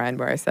with a friend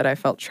where I said I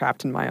felt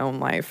trapped in my own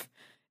life.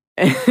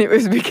 And it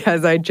was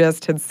because I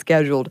just had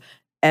scheduled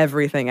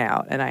everything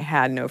out and I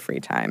had no free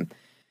time.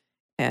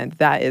 And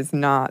that is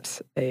not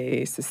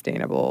a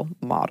sustainable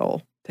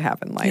model to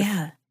have in life.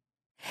 Yeah.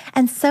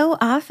 And so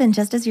often,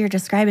 just as you're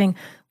describing,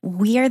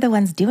 we are the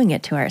ones doing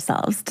it to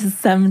ourselves to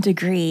some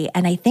degree.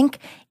 And I think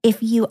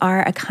if you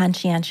are a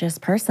conscientious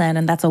person,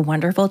 and that's a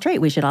wonderful trait,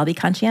 we should all be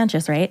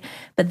conscientious, right?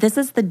 But this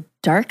is the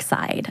dark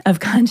side of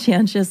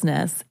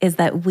conscientiousness, is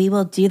that we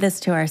will do this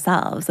to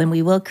ourselves and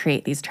we will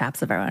create these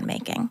traps of our own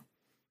making.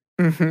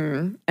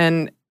 Mm-hmm.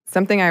 And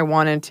something I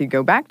wanted to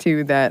go back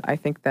to that I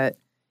think that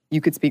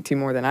you could speak to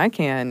more than I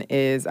can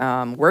is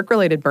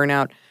work-related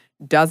burnout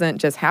doesn't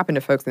just happen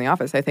to folks in the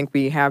office. I think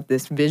we have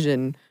this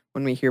vision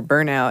when we hear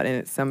burnout and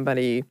it's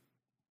somebody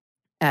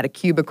at a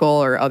cubicle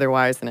or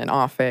otherwise in an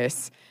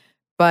office,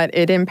 but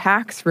it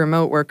impacts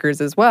remote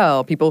workers as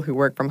well, people who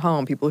work from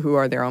home, people who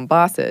are their own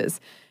bosses.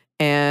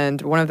 And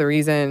one of the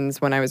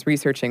reasons when I was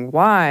researching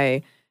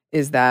why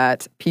is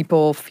that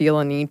people feel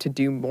a need to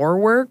do more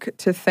work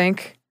to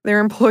thank their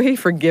employee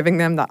for giving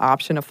them the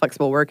option of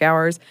flexible work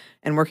hours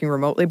and working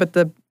remotely. But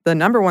the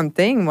number one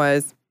thing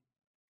was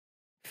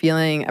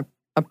feeling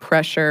a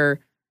pressure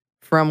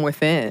from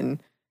within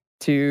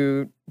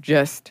to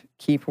just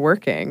keep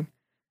working.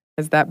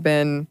 Has that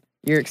been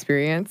your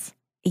experience?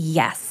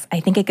 Yes, I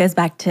think it goes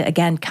back to,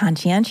 again,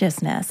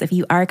 conscientiousness. If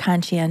you are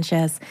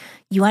conscientious,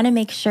 you want to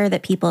make sure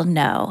that people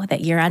know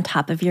that you're on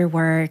top of your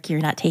work.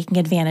 You're not taking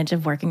advantage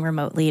of working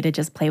remotely to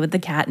just play with the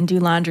cat and do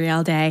laundry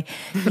all day.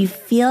 You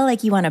feel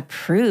like you want to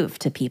prove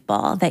to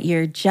people that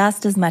you're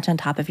just as much on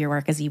top of your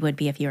work as you would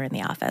be if you were in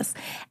the office.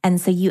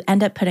 And so you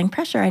end up putting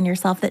pressure on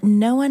yourself that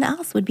no one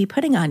else would be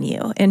putting on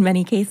you in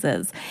many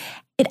cases.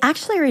 It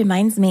actually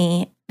reminds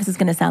me, this is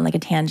going to sound like a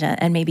tangent,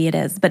 and maybe it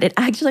is, but it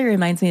actually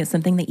reminds me of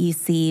something that you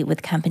see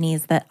with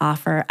companies that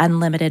offer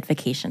unlimited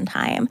vacation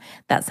time.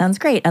 That sounds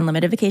great.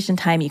 Unlimited vacation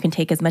time. You can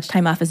take as much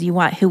time off as you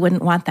want. Who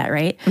wouldn't want that,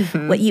 right?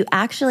 Mm-hmm. What you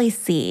actually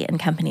see in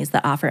companies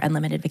that offer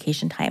unlimited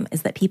vacation time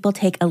is that people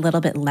take a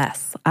little bit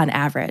less on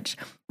average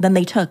than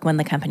they took when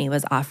the company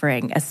was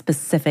offering a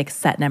specific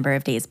set number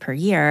of days per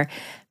year.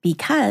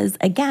 Because,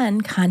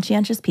 again,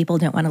 conscientious people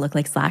don't want to look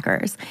like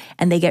slackers,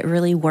 and they get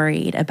really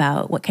worried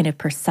about what kind of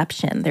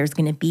perception there's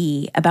going to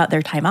be about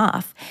their time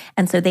off.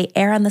 And so they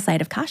err on the side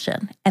of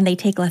caution, and they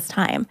take less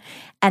time.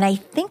 And I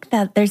think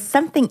that there's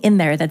something in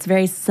there that's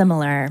very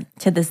similar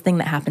to this thing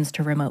that happens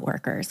to remote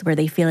workers, where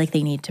they feel like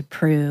they need to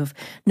prove,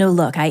 no,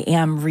 look, I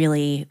am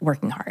really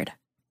working hard.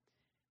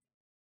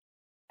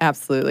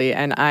 Absolutely.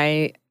 And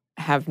I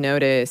have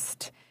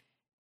noticed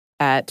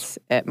at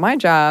my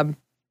job,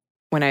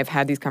 when I've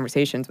had these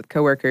conversations with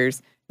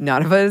coworkers,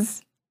 none of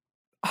us,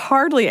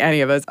 hardly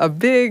any of us, a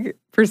big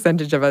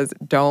percentage of us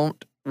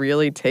don't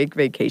really take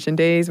vacation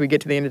days. We get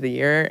to the end of the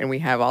year and we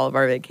have all of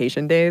our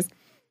vacation days.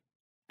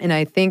 And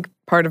I think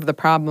part of the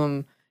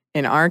problem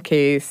in our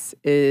case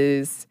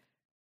is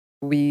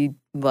we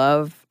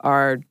love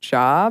our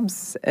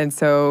jobs. And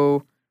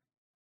so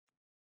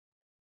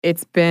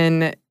it's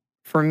been,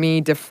 for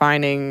me,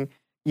 defining,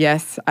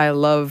 yes, I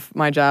love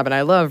my job and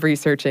I love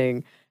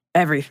researching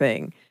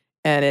everything.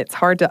 And it's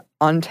hard to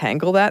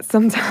untangle that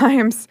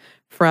sometimes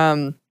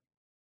from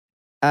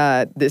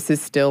this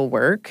is still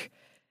work.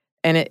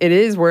 And it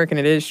is work and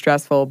it is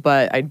stressful,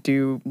 but I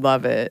do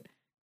love it.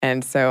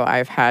 And so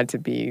I've had to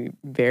be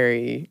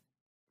very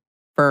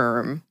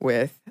firm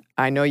with,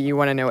 I know you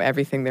want to know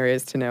everything there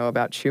is to know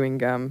about chewing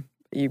gum.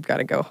 You've got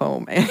to go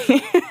home.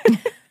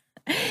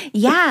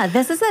 Yeah,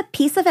 this is a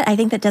piece of it I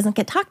think that doesn't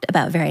get talked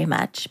about very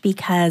much,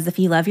 because if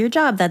you love your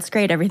job, that's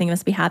great. Everything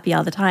must be happy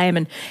all the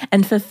time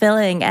and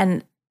fulfilling.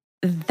 And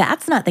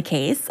that's not the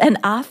case. And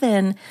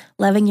often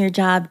loving your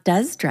job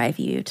does drive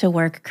you to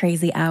work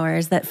crazy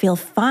hours that feel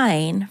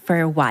fine for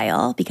a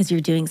while because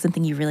you're doing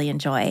something you really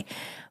enjoy.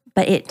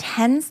 But it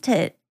tends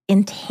to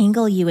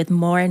entangle you with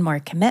more and more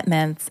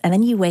commitments. And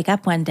then you wake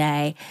up one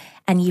day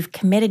and you've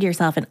committed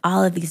yourself in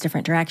all of these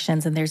different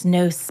directions, and there's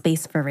no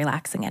space for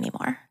relaxing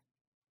anymore.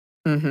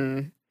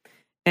 Mm-hmm.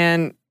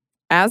 And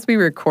as we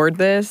record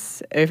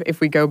this,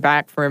 if we go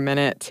back for a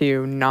minute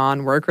to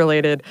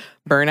non-work-related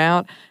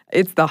burnout,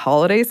 it's the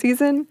holiday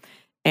season.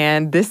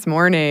 And this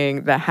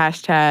morning, the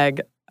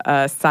hashtag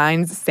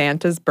signs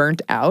Santa's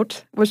burnt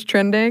out was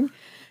trending.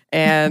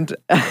 And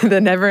the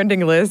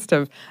never-ending list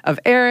of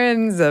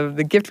errands, of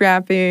the gift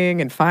wrapping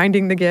and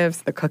finding the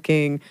gifts, the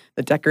cooking,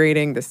 the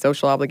decorating, the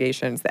social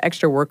obligations, the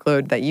extra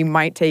workload that you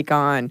might take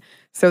on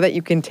so that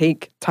you can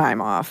take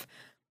time off.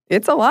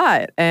 It's a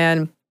lot.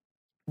 And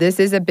this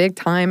is a big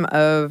time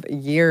of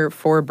year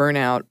for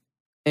burnout,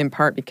 in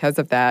part because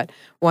of that.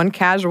 One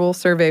casual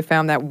survey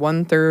found that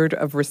 1/3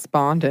 of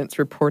respondents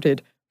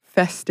reported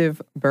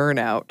festive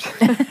burnout.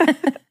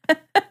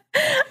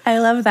 I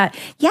love that.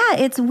 Yeah,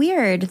 it's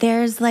weird.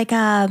 There's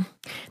a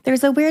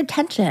weird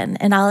tension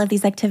in all of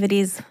these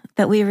activities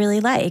that we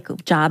really like,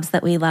 jobs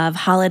that we love,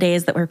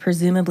 holidays that we're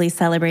presumably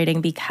celebrating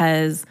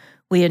because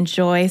we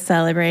enjoy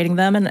celebrating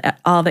them and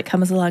all that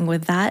comes along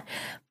with that.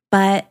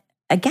 But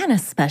again,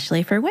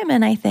 especially for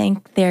women, I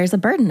think there's a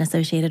burden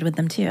associated with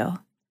them too.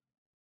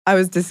 I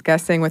was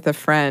discussing with a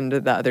friend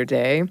the other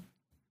day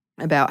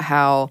about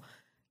how,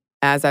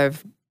 as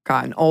I've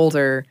gotten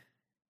older,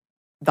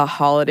 the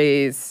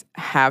holidays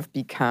have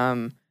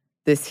become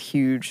this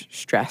huge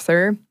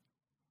stressor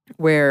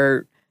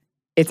where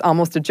it's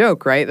almost a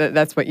joke, right?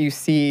 That's what you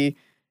see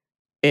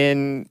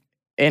in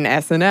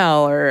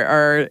SNL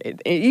or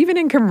even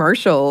in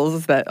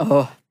commercials that,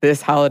 oh,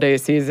 this holiday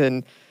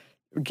season,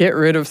 get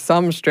rid of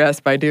some stress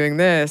by doing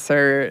this,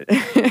 or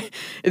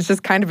it's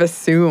just kind of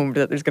assumed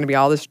that there's going to be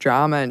all this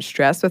drama and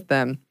stress with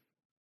them.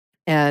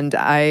 And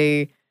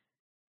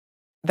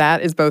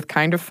that is both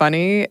kind of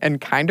funny and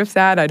kind of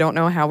sad. I don't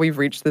know how we've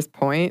reached this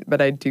point,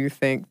 but I do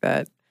think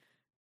that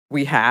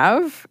we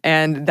have.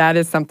 And that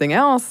is something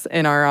else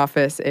in our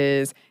office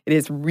is it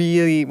is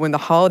really, when the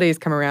holidays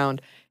come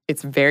around,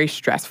 it's very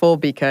stressful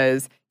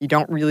because you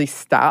don't really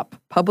stop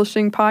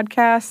publishing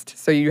podcasts.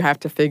 So you have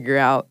to figure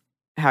out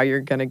how you're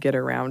going to get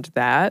around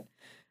that.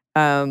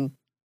 And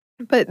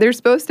But there's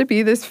supposed to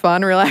be this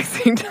fun,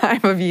 relaxing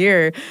time of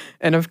year.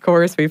 And of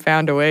course, we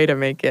found a way to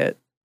make it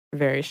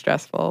very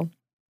stressful.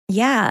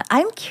 Yeah,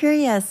 I'm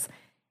curious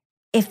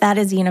if that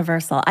is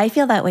universal. I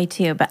feel that way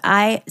too, but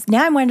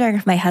now I'm wondering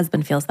if my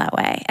husband feels that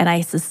way, and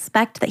I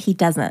suspect that he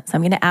doesn't. So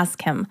I'm going to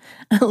ask him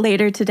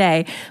later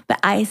today, but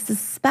I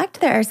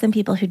suspect there are some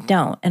people who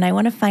don't, and I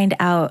want to find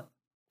out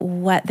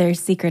what their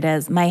secret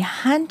is. My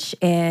hunch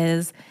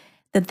is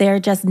that they're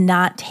just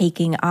not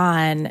taking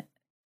on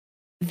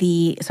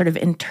the sort of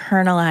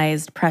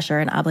internalized pressure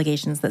and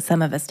obligations that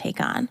some of us take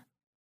on.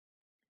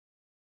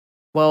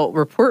 Well,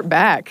 report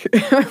back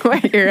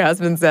what your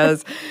husband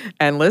says.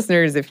 And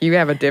listeners, if you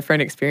have a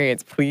different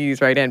experience,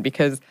 please write in,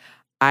 because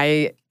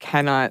I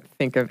cannot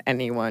think of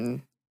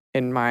anyone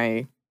in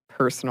my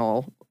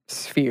personal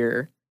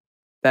sphere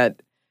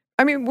that,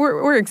 I mean,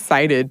 we're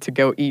excited to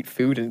go eat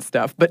food and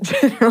stuff, but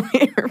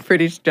generally we're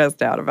pretty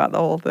stressed out about the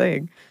whole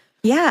thing.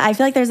 Yeah, I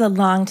feel like there's a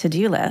long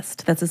to-do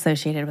list that's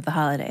associated with the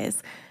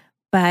holidays.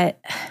 But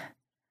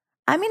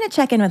I'm going to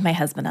check in with my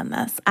husband on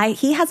this.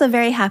 He has a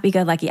very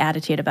happy-go-lucky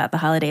attitude about the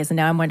holidays, and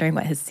now I'm wondering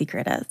what his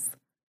secret is.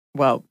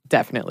 Well,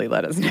 definitely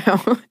let us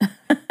know.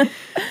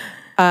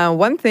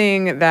 One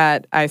thing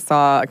that I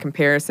saw a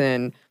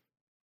comparison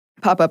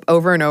pop up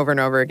over and over and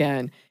over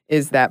again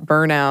is that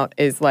burnout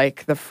is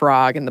like the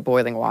frog in the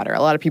boiling water.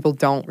 A lot of people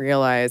don't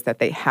realize that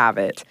they have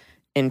it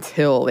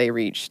until they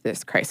reach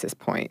this crisis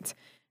point.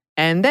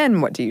 And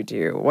then what do you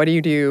do? What do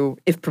you do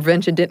if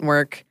prevention didn't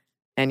work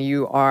and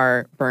you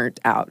are burnt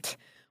out?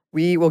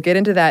 We will get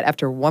into that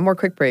after one more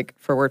quick break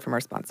for a word from our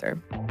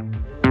sponsor.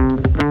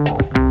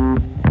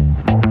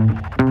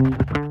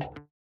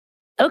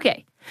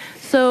 Okay,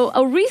 so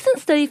a recent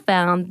study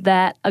found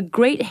that a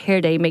great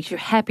hair day makes you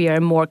happier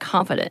and more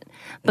confident.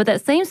 But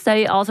that same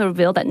study also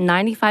revealed that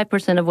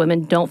 95% of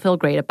women don't feel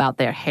great about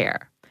their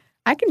hair.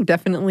 I can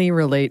definitely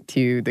relate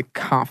to the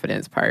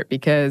confidence part,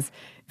 because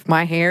if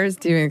my hair is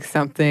doing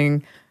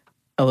something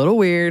a little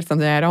weird,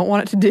 something I don't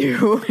want it to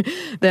do,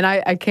 then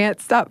I can't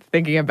stop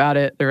thinking about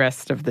it the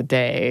rest of the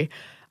day.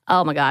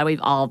 Oh my God, we've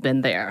all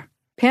been there.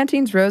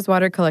 Pantene's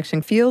Rosewater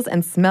collection feels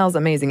and smells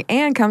amazing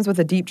and comes with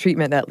a deep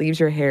treatment that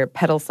leaves your hair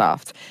petal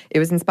soft. It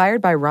was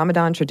inspired by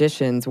Ramadan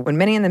traditions, when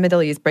many in the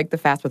Middle East break the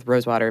fast with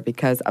rosewater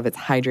because of its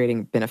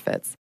hydrating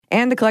benefits.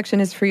 And the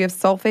collection is free of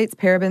sulfates,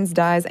 parabens,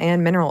 dyes,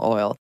 and mineral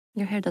oil.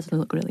 Your hair does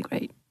look really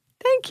great.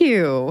 Thank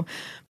you.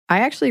 I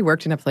actually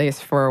worked in a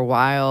place for a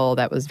while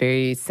that was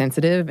very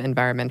sensitive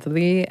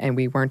environmentally, and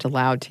we weren't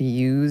allowed to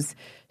use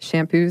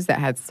shampoos that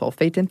had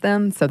sulfate in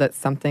them. So that's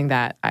something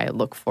that I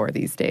look for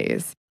these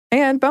days.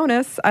 And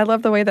bonus, I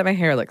love the way that my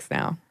hair looks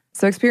now.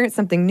 So experience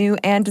something new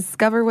and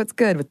discover what's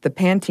good with the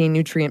Pantene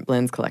Nutrient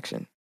Blends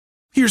collection.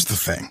 Here's the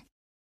thing.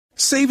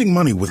 Saving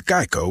money with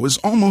Geico is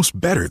almost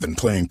better than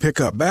playing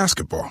pickup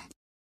basketball.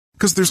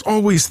 Because there's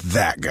always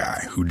that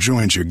guy who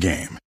joins your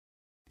game.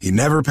 He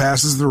never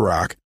passes the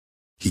rock.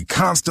 He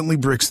constantly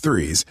bricks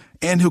threes,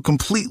 and he'll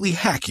completely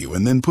hack you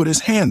and then put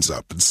his hands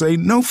up and say,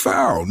 "No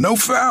foul, no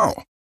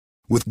foul."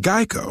 With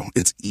Geico,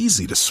 it's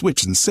easy to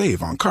switch and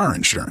save on car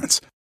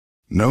insurance.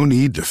 No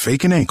need to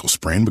fake an ankle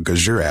sprain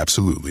because you're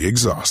absolutely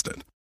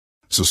exhausted.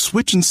 So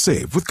switch and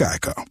save with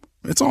Geico.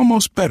 It's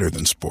almost better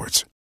than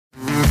sports.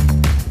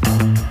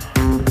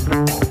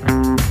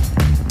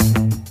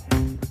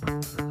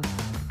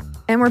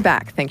 And we're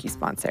back. Thank you,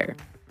 sponsor.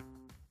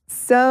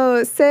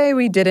 So say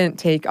we didn't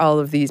take all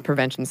of these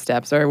prevention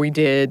steps, or we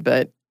did,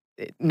 but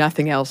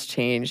nothing else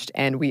changed,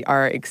 and we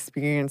are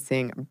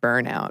experiencing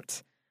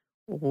burnout.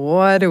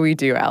 What do we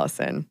do,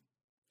 Allison?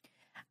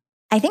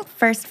 I think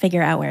first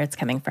figure out where it's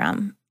coming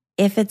from.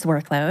 If it's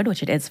workload,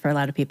 which it is for a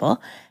lot of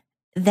people,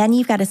 then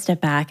you've got to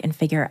step back and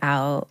figure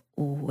out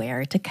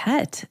where to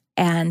cut.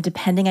 And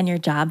depending on your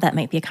job, that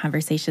might be a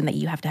conversation that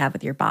you have to have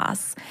with your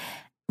boss.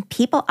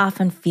 People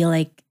often feel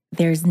like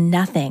there's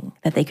nothing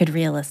that they could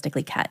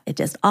realistically cut. It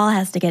just all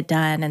has to get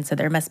done. And so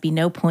there must be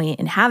no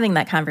point in having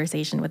that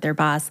conversation with their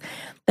boss.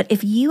 But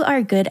if you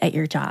are good at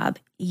your job,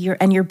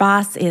 and your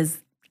boss is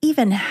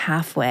even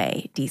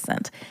halfway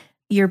decent,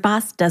 your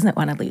boss doesn't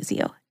want to lose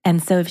you.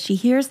 And so if she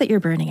hears that you're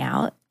burning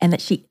out and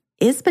that she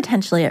is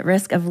potentially at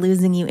risk of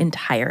losing you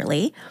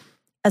entirely,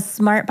 a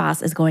smart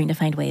boss is going to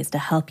find ways to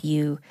help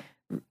you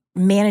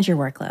manage your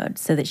workload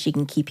so that she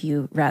can keep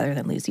you rather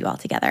than lose you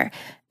altogether.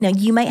 Now,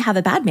 you might have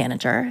a bad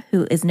manager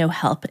who is no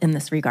help in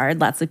this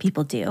regard. Lots of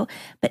people do.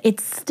 But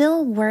it's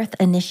still worth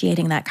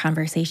initiating that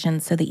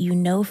conversation so that you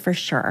know for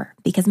sure,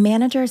 because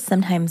managers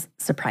sometimes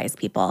surprise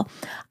people.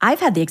 I've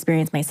had the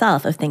experience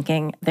myself of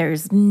thinking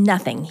there's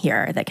nothing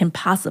here that can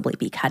possibly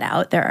be cut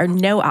out. There are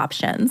no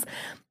options.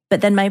 But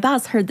then my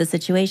boss heard the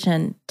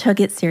situation, took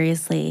it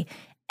seriously,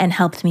 and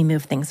helped me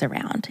move things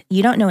around.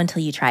 You don't know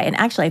until you try. And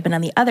actually, I've been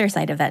on the other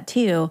side of that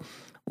too,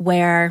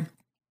 where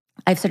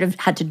I've sort of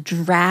had to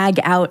drag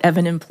out of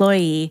an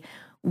employee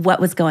what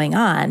was going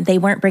on. They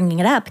weren't bringing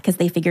it up because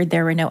they figured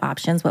there were no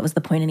options. What was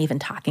the point in even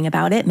talking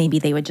about it? Maybe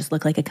they would just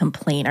look like a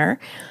complainer.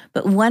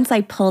 But once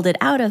I pulled it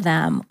out of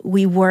them,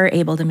 we were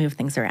able to move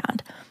things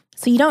around.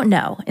 So you don't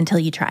know until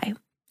you try.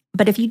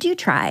 But if you do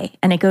try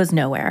and it goes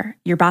nowhere,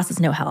 your boss is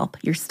no help,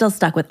 you're still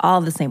stuck with all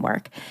of the same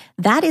work,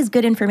 that is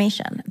good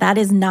information. That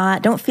is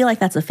not, don't feel like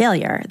that's a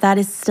failure. That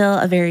is still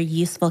a very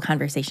useful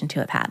conversation to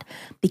have had.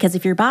 Because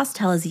if your boss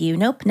tells you,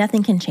 nope,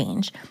 nothing can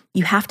change,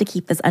 you have to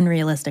keep this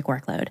unrealistic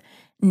workload,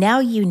 now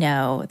you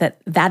know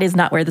that that is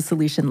not where the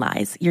solution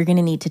lies. You're going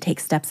to need to take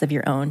steps of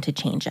your own to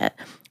change it,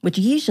 which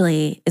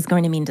usually is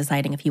going to mean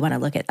deciding if you want to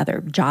look at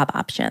other job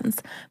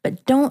options.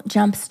 But don't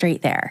jump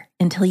straight there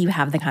until you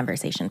have the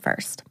conversation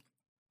first.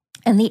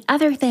 And the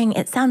other thing,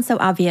 it sounds so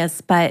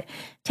obvious, but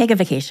take a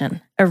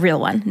vacation, a real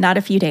one, not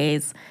a few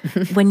days.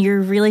 When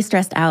you're really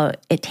stressed out,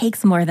 it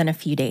takes more than a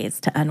few days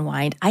to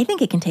unwind. I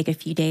think it can take a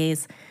few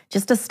days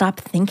just to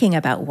stop thinking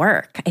about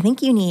work. I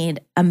think you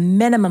need a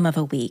minimum of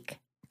a week,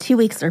 2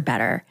 weeks or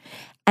better.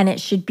 And it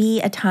should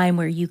be a time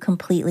where you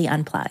completely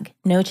unplug.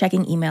 No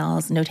checking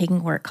emails, no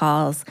taking work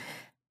calls.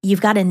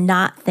 You've got to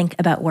not think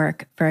about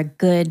work for a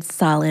good,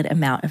 solid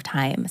amount of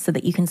time so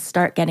that you can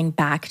start getting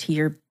back to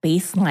your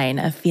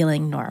baseline of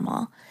feeling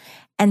normal.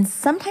 And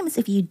sometimes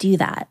if you do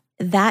that,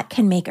 that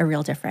can make a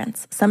real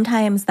difference.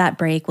 Sometimes that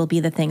break will be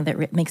the thing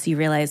that makes you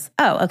realize,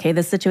 oh, okay,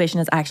 this situation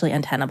is actually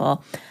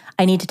untenable.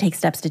 I need to take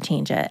steps to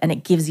change it. And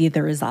it gives you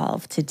the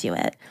resolve to do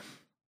it.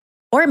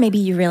 Or maybe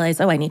you realize,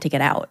 oh, I need to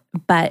get out.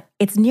 But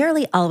it's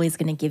nearly always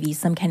going to give you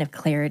some kind of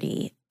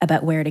clarity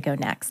about where to go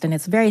next. And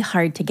it's very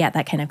hard to get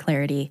that kind of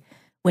clarity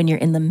when you're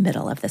in the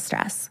middle of the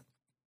stress.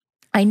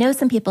 I know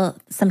some people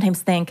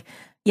sometimes think,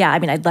 yeah, I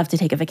mean, I'd love to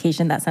take a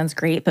vacation. That sounds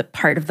great. But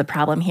part of the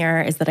problem here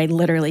is that I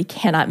literally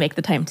cannot make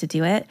the time to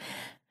do it.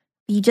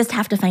 You just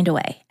have to find a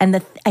way.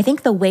 And I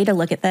think the way to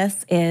look at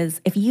this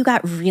is if you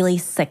got really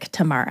sick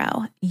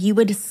tomorrow, you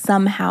would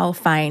somehow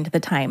find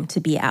the time to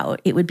be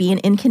out. It would be an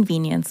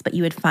inconvenience, but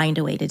you would find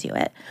a way to do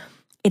it.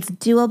 It's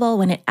doable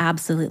when it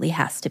absolutely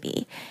has to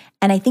be.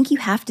 And I think you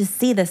have to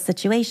see this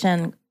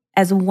situation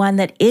as one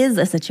that is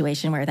a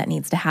situation where that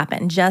needs to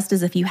happen, just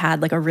as if you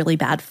had like a really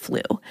bad flu.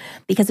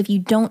 Because if you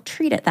don't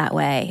treat it that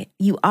way,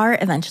 you are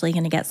eventually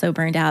going to get so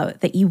burned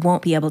out that you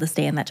won't be able to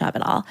stay in that job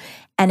at all.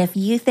 And if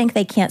you think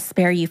they can't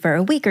spare you for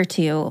a week or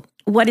two,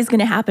 what is going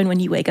to happen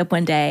when you wake up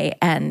one day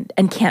and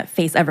can't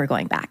face ever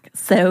going back?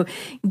 So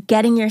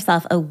getting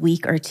yourself a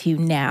week or two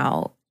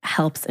now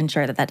helps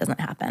ensure that that doesn't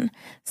happen.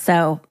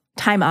 So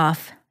time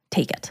off,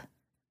 take it.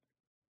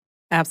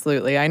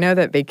 Absolutely. I know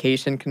that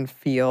vacation can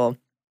feel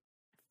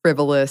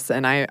frivolous,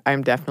 and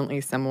I'm definitely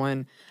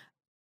someone,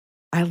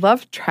 I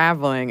love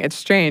traveling. It's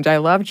strange. I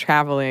love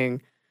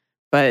traveling,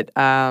 but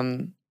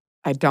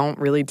I don't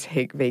really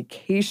take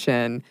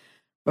vacation.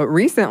 But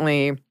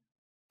recently,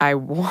 I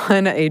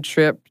won a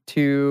trip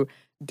to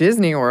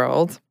Disney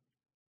World,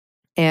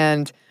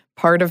 and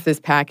part of this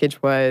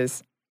package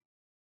was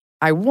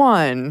I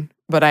won,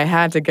 but I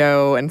had to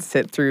go and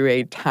sit through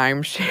a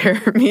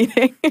timeshare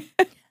meeting.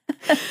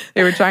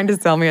 They were trying to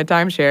sell me a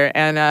timeshare,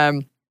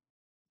 and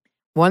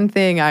one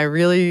thing I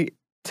really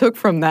took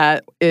from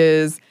that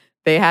is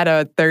they had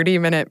a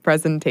 30-minute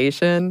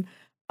presentation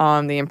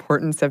on the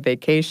importance of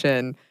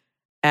vacation.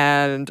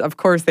 And of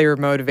course, they were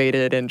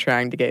motivated in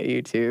trying to get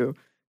you to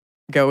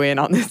go in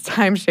on this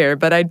timeshare.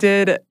 But I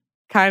did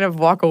kind of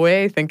walk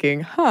away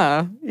thinking,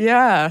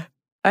 yeah,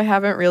 I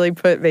haven't really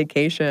put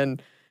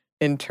vacation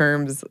in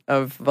terms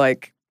of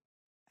like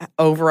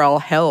overall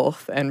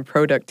health and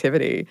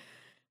productivity.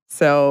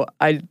 So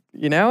I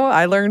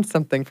learned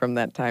something from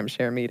that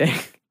timeshare meeting.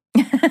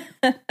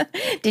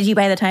 Did you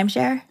buy the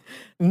timeshare?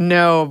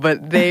 No,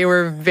 but they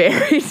were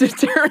very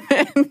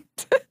determined.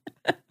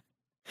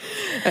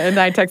 And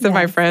I texted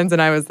my friends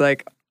and I was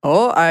like,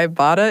 oh, I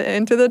bought it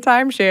into the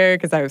timeshare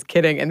because I was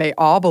kidding. And they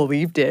all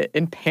believed it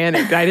and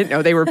panicked. I didn't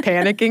know they were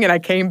panicking. And I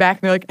came back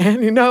and they're like,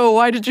 Annie, no,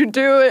 why did you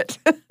do it?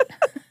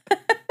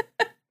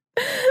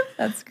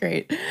 That's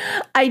great.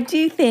 I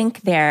do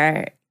think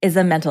there is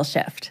a mental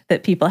shift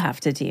that people have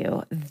to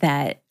do,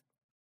 that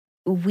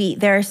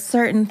there are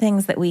certain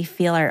things that we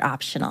feel are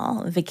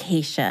optional: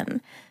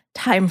 vacation,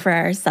 time for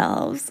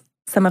ourselves,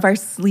 some of our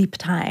sleep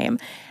time.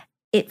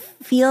 It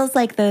feels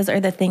like those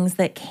are the things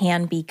that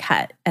can be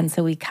cut, and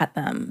so we cut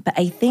them. But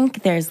I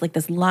think there's like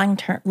this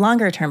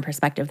longer term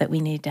perspective that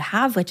we need to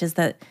have, which is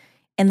that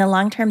in the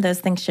long term, those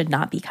things should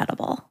not be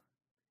cuttable.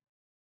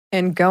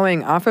 And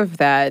going off of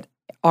that,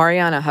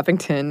 Ariana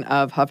Huffington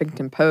of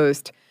Huffington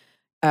Post,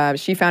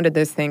 she founded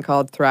this thing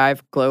called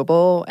Thrive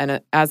Global.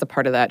 And as a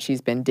part of that,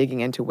 she's been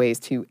digging into ways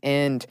to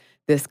end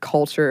this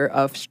culture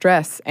of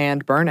stress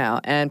and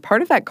burnout. And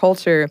part of that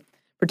culture,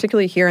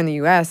 particularly here in the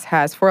U.S.,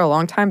 has for a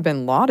long time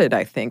been lauded,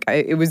 I think.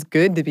 It was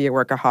good to be a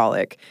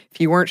workaholic. If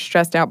you weren't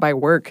stressed out by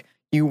work,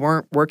 you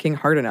weren't working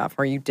hard enough,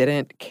 or you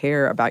didn't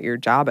care about your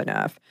job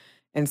enough.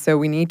 And so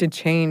we need to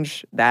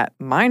change that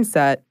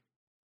mindset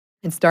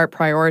and start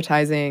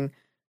prioritizing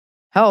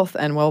health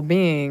and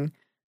well-being.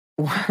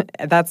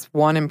 That's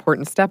one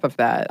important step of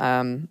that.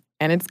 And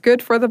it's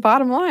good for the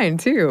bottom line,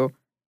 too.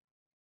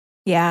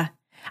 Yeah.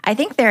 I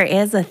think there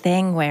is a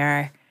thing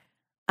where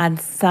on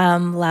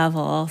some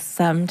level,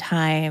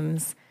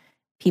 sometimes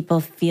people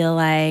feel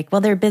like,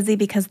 well, they're busy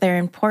because they're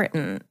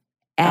important.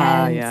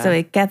 And so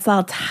it gets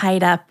all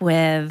tied up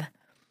with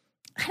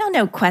I don't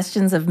know,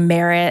 questions of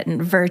merit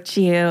and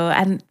virtue,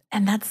 and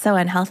that's so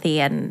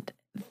unhealthy. And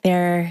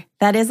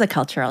that is a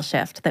cultural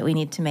shift that we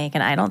need to make.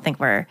 And I don't think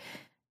we're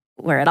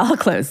at all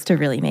close to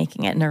really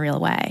making it in a real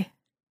way.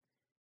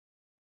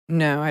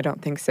 No, I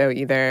don't think so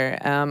either.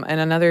 And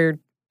another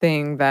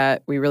thing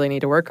that we really need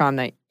to work on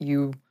that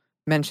you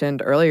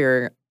mentioned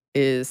earlier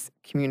is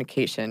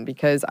communication,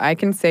 because I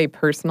can say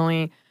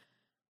personally,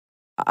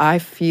 I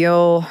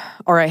feel,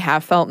 or I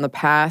have felt in the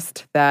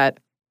past, that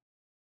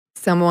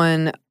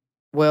someone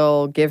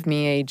will give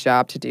me a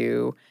job to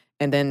do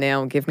and then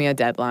they'll give me a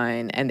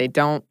deadline and they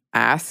don't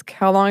ask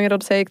how long it'll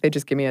take. They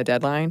just give me a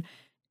deadline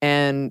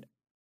and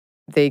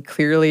they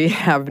clearly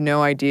have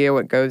no idea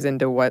what goes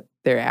into what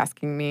they're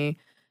asking me.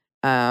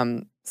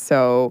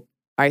 So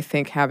I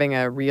think having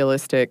a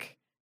realistic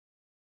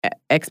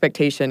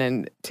expectation,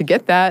 and to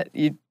get that,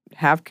 you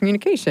have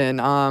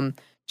communication.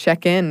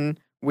 Check in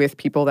with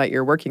people that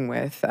you're working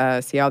with,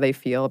 see how they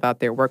feel about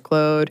their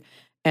workload.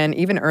 And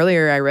even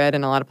earlier, I read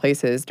in a lot of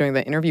places during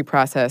the interview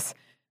process,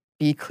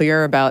 be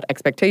clear about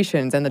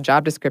expectations and the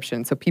job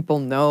description so people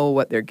know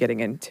what they're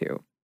getting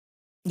into.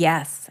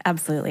 Yes,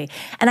 absolutely.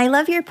 And I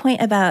love your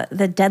point about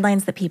the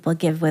deadlines that people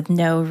give with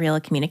no real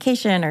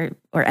communication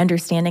or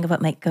understanding of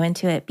what might go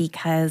into it,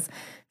 because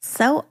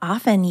so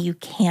often you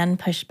can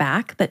push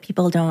back, but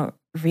people don't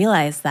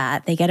realize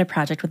that. They get a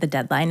project with a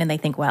deadline and they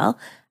think, well,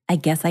 I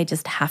guess I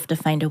just have to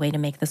find a way to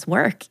make this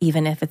work,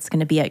 even if it's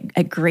going to be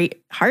a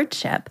great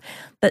hardship.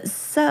 But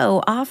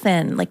so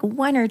often, like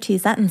 1 or 2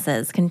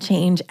 sentences can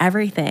change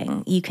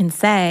everything. You can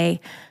say,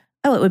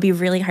 oh, it would be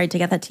really hard to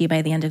get that to you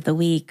by the end of the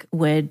week.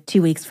 Would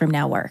 2 weeks from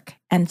now work?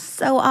 And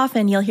so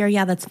often you'll hear,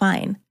 yeah, that's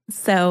fine.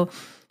 So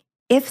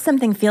if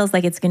something feels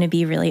like it's going to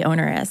be really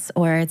onerous,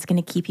 or it's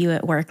going to keep you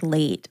at work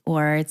late,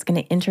 or it's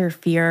going to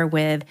interfere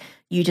with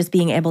you just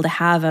being able to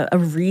have a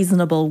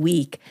reasonable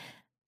week,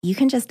 you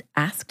can just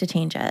ask to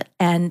change it.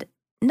 And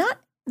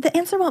the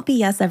answer won't be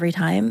yes every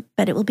time,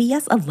 but it will be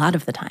yes a lot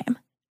of the time.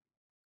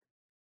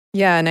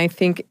 Yeah, and I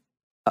think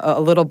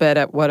a little bit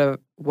at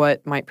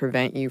what might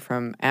prevent you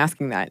from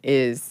asking that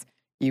is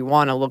you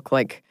want to look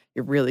like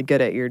you're really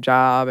good at your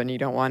job and you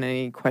don't want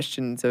any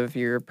questions of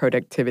your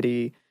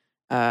productivity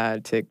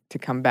to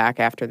come back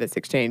after this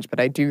exchange. But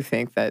I do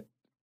think that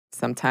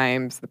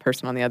sometimes the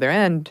person on the other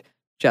end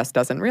just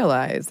doesn't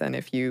realize. And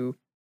if you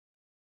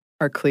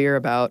are clear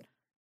about,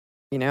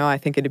 I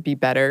think it'd be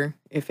better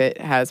if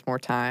it has more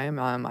time,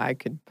 I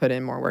could put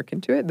in more work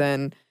into it,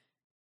 then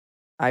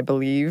I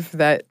believe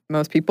that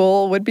most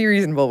people would be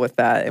reasonable with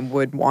that and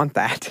would want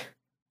that.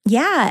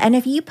 Yeah. And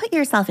if you put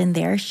yourself in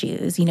their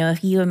shoes,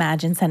 if you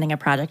imagine sending a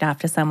project off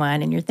to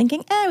someone and you're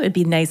thinking, it would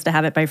be nice to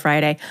have it by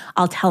Friday,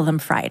 I'll tell them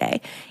Friday.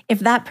 If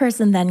that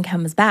person then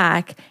comes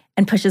back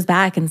and pushes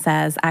back and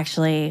says,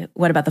 actually,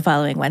 what about the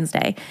following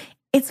Wednesday?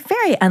 It's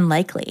very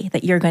unlikely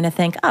that you're going to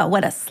think, oh,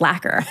 what a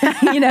slacker.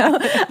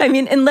 I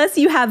mean, unless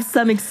you have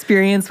some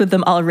experience with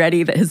them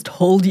already that has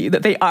told you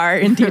that they are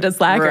indeed a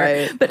slacker.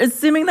 Right. But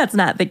assuming that's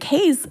not the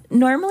case,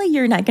 normally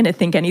you're not going to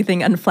think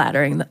anything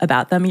unflattering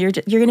about them. You're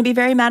going to be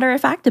very matter of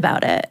fact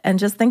about it and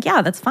just think,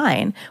 yeah, that's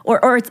fine.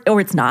 Or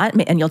it's not,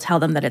 and you'll tell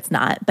them that it's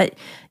not. But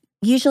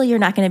usually you're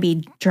not going to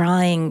be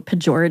drawing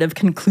pejorative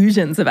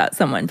conclusions about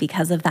someone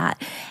because of that.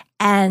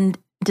 And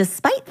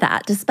despite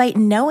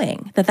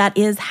knowing that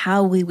is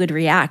how we would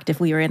react if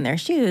we were in their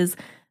shoes,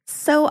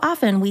 so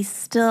often we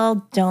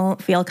still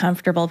don't feel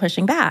comfortable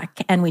pushing back,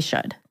 and we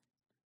should.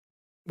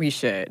 We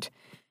should.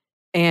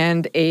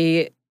 And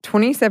a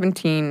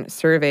 2017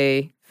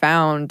 survey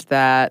found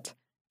that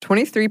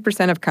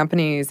 23% of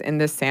companies in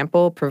this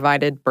sample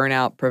provided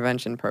burnout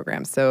prevention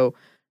programs. So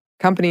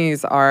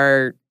companies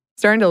are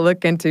starting to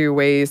look into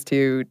ways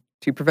to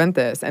prevent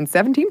this. And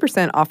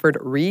 17% offered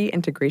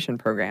reintegration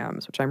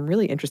programs, which I'm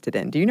really interested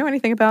in. Do you know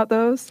anything about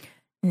those?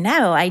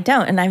 No, I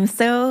don't. And I'm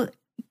so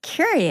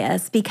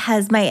curious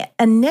because my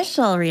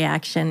initial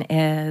reaction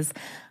is,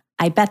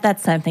 I bet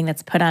that's something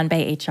that's put on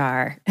by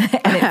HR and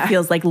it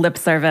feels like lip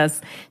service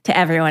to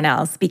everyone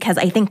else. Because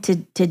I think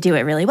to do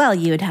it really well,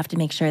 you would have to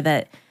make sure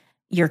that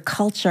your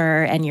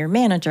culture and your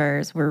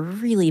managers were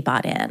really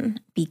bought in,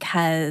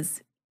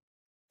 because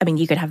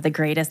you could have the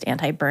greatest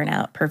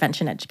anti-burnout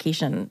prevention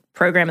education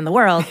program in the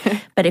world,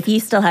 but if you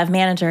still have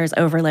managers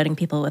overloading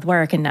people with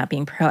work and not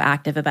being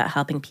proactive about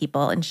helping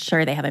people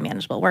ensure they have a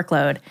manageable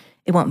workload,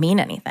 it won't mean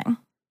anything.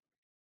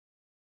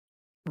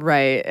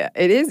 Right.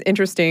 It is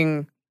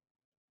interesting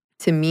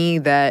to me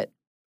that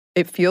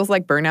it feels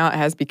like burnout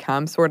has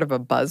become sort of a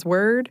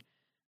buzzword.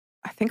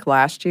 I think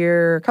last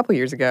year, a couple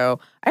years ago,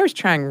 I was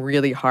trying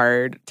really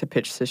hard to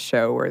pitch this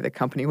show where the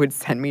company would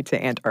send me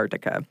to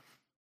Antarctica.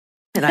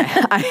 And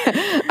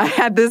I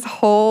had this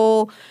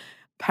whole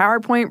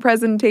PowerPoint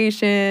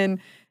presentation,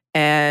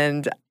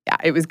 and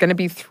it was going to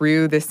be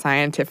through this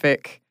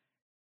scientific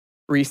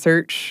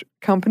research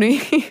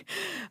company.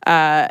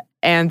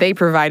 And they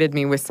provided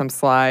me with some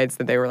slides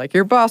that they were like,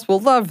 your boss will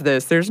love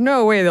this. There's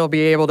no way they'll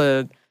be able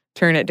to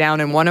turn it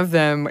down. And one of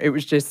them, it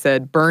was just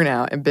said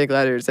burnout in big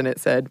letters. And it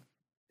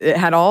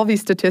had all these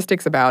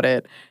statistics about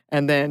it.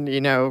 And then,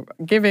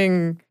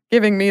 giving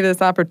giving me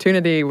this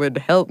opportunity would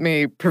help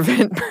me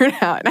prevent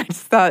burnout. And I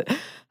just thought,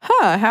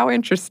 how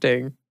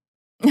interesting.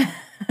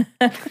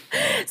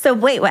 So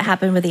wait, what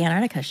happened with the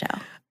Antarctica show?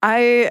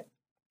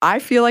 I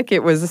feel like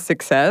it was a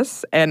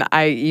success, and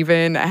I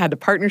even had a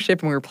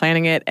partnership and we were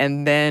planning it,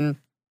 and then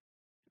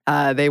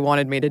they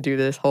wanted me to do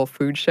this whole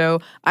food show.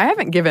 I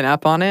haven't given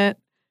up on it.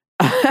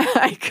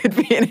 I could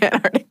be in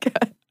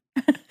Antarctica.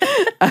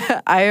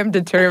 I am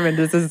determined.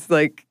 This is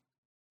like,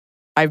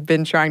 I've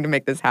been trying to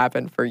make this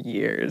happen for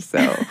years. So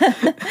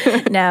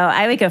No,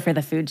 I would go for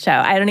the food show.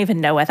 I don't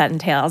even know what that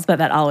entails, but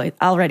that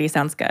already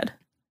sounds good.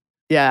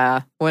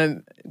 yeah,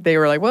 when they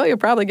were like, well, you'll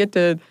probably get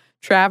to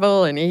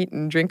travel and eat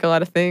and drink a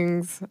lot of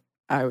things,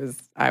 I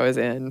was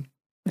in.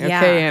 Yeah.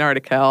 Okay,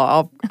 Antarctica,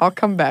 I'll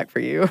come back for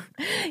you.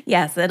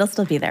 Yes, it'll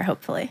still be there,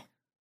 hopefully.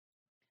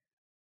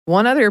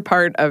 One other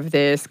part of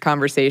this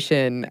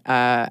conversation,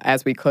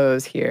 as we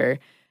close here,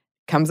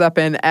 comes up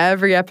in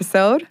every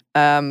episode,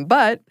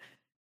 but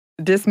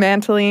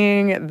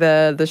dismantling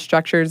the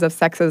structures of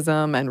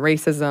sexism and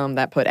racism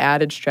that put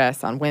added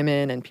stress on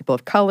women and people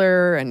of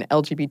color and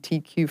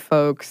LGBTQ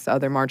folks,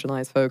 other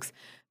marginalized folks,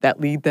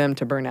 that lead them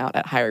to burnout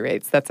at higher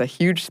rates. That's a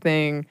huge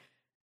thing,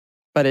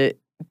 but it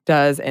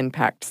does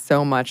impact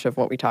so much of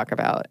what we talk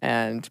about,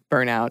 and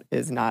burnout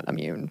is not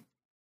immune.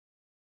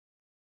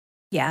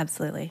 Yeah,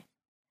 absolutely.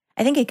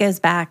 I think it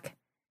goes back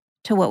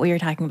to what we were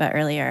talking about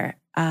earlier.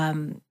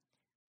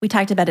 We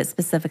talked about it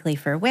specifically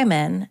for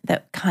women,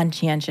 that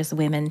conscientious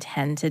women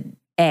tend to,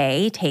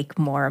 A, take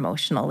more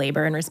emotional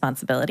labor and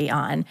responsibility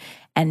on,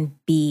 and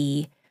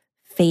B,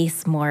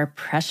 face more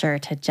pressure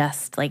to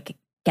just like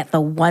get the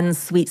one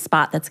sweet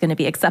spot that's going to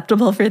be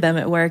acceptable for them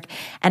at work.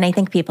 And I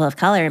think people of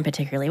color, and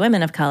particularly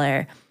women of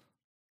color,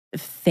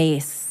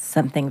 face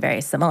something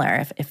very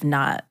similar, if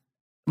not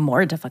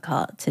more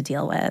difficult to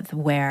deal with,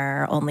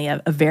 where only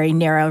a very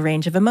narrow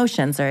range of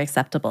emotions are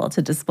acceptable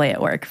to display at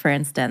work, for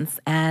instance.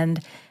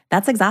 And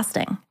that's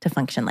exhausting to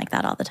function like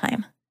that all the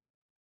time.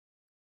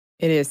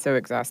 It is so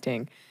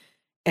exhausting.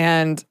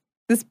 And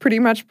this pretty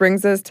much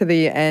brings us to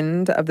the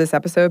end of this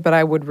episode, but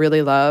I would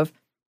really love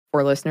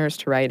for listeners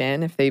to write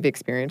in if they've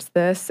experienced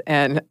this.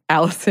 And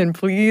Allison,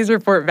 please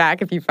report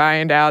back if you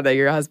find out that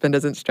your husband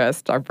isn't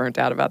stressed or burnt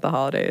out about the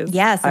holidays.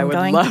 Yes, I'm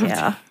going love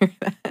to. I'm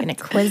going to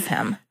quiz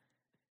him.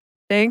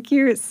 Thank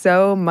you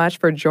so much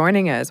for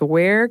joining us.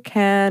 Where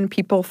can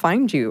people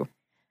find you?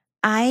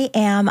 I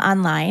am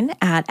online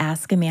at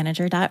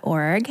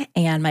askamanager.org,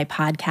 and my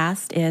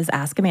podcast is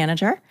Ask a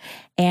Manager,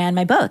 and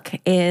my book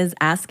is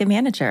Ask a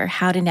Manager: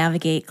 How to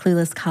Navigate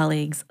Clueless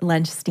Colleagues,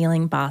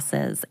 Lunch-Stealing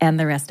Bosses, and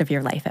the Rest of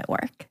Your Life at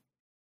Work.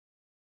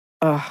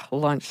 Ugh,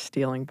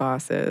 lunch-stealing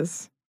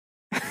bosses.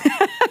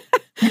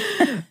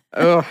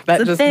 Oh, that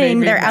It's a just thing. made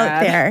me They're mad. out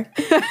there.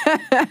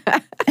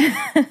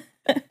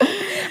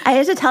 I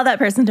had to tell that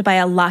person to buy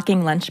a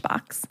locking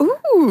lunchbox,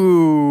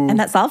 Ooh. and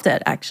that solved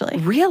it, actually.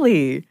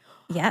 Really?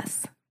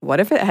 Yes. What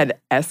if it had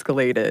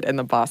escalated and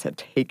the boss had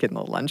taken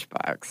the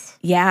lunchbox?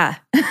 Yeah.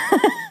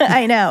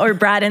 I know. Or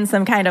brought in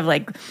some kind of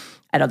like,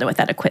 I don't know what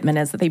that equipment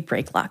is that they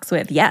break locks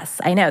with.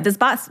 Yes, I know. This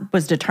boss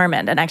was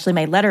determined. And actually,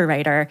 my letter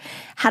writer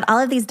had all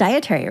of these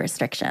dietary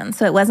restrictions.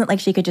 So it wasn't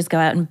like she could just go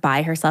out and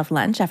buy herself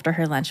lunch after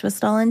her lunch was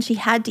stolen. She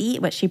had to eat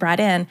what she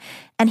brought in,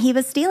 and he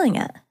was stealing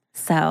it.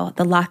 So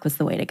the lock was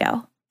the way to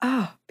go.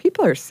 Oh,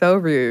 people are so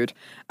rude.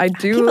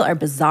 People are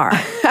bizarre.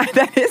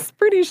 That is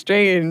pretty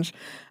strange.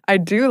 I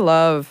do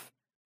love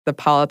the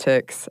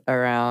politics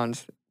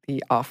around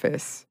the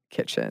office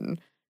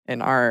kitchen.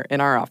 In our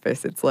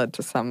office, it's led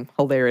to some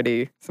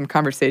hilarity, some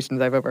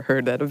conversations I've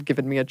overheard that have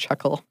given me a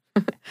chuckle.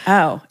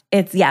 Oh,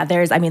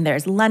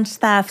 there's lunch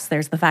thefts.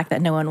 There's the fact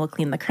that no one will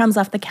clean the crumbs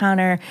off the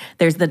counter.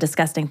 There's the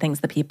disgusting things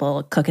that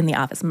people cook in the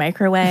office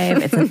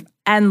microwave. It's an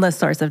endless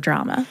source of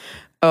drama.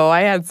 Oh,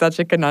 I had such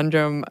a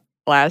conundrum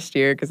last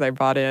year because I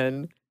brought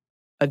in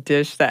a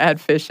dish that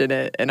had fish in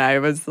it, and I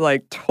was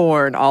like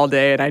torn all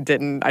day,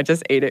 and I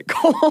just ate it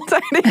cold.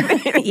 I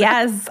didn't eat it.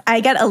 Yes, I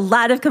get a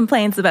lot of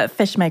complaints about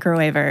fish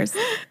microwavers.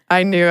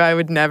 I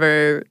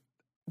knew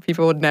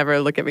people would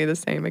never look at me the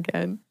same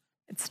again.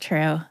 It's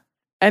true.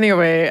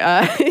 Anyway,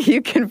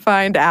 you can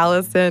find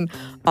Allison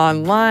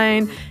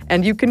online,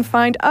 and you can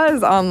find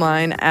us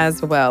online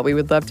as well. We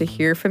would love to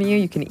hear from you.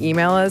 You can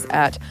email us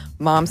at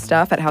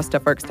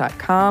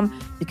momstuff@howstuffworks.com.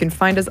 You can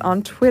find us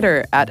on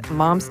Twitter at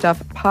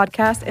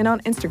momstuffpodcast and on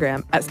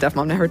Instagram at Stuff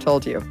Mom Never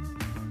Told You.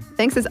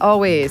 Thanks as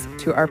always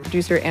to our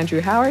producer, Andrew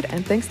Howard,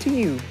 and thanks to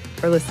you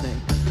for listening.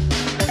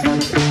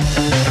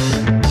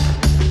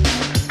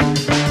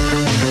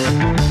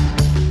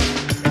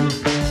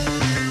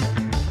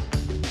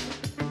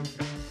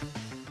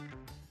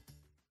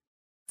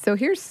 So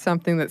here's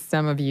something that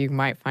some of you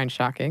might find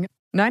shocking.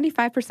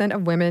 95%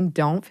 of women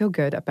don't feel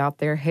good about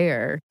their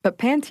hair, but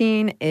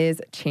Pantene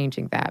is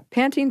changing that.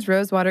 Pantene's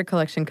Rosewater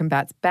collection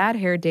combats bad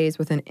hair days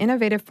with an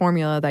innovative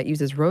formula that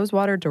uses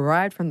rosewater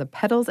derived from the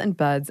petals and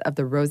buds of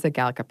the Rosa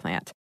gallica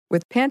plant.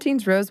 With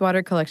Pantene's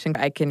Rosewater collection,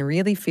 I can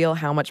really feel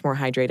how much more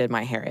hydrated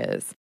my hair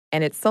is.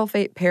 And it's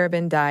sulfate,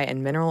 paraben, dye,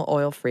 and mineral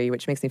oil free,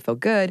 which makes me feel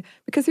good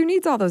because who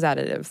needs all those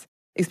additives?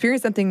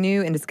 Experience something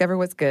new and discover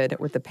what's good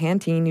with the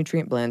Pantene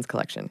Nutrient Blends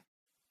collection.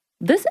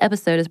 This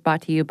episode is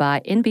brought to you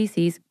by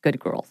NBC's Good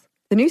Girls.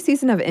 The new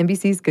season of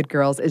NBC's Good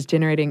Girls is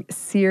generating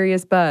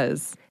serious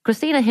buzz.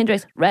 Christina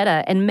Hendricks,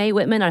 Retta, and Mae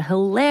Whitman are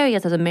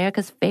hilarious as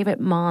America's favorite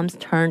moms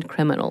turned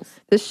criminals.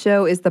 This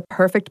show is the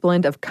perfect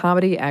blend of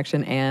comedy,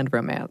 action, and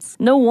romance.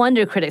 No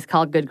wonder critics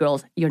call Good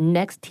Girls your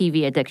next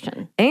TV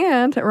addiction.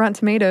 And Rotten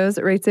Tomatoes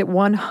rates it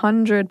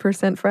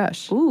 100%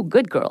 fresh. Ooh,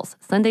 Good Girls,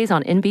 Sundays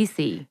on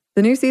NBC.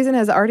 The new season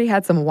has already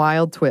had some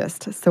wild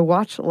twists, so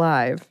watch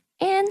live.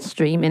 And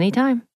stream anytime.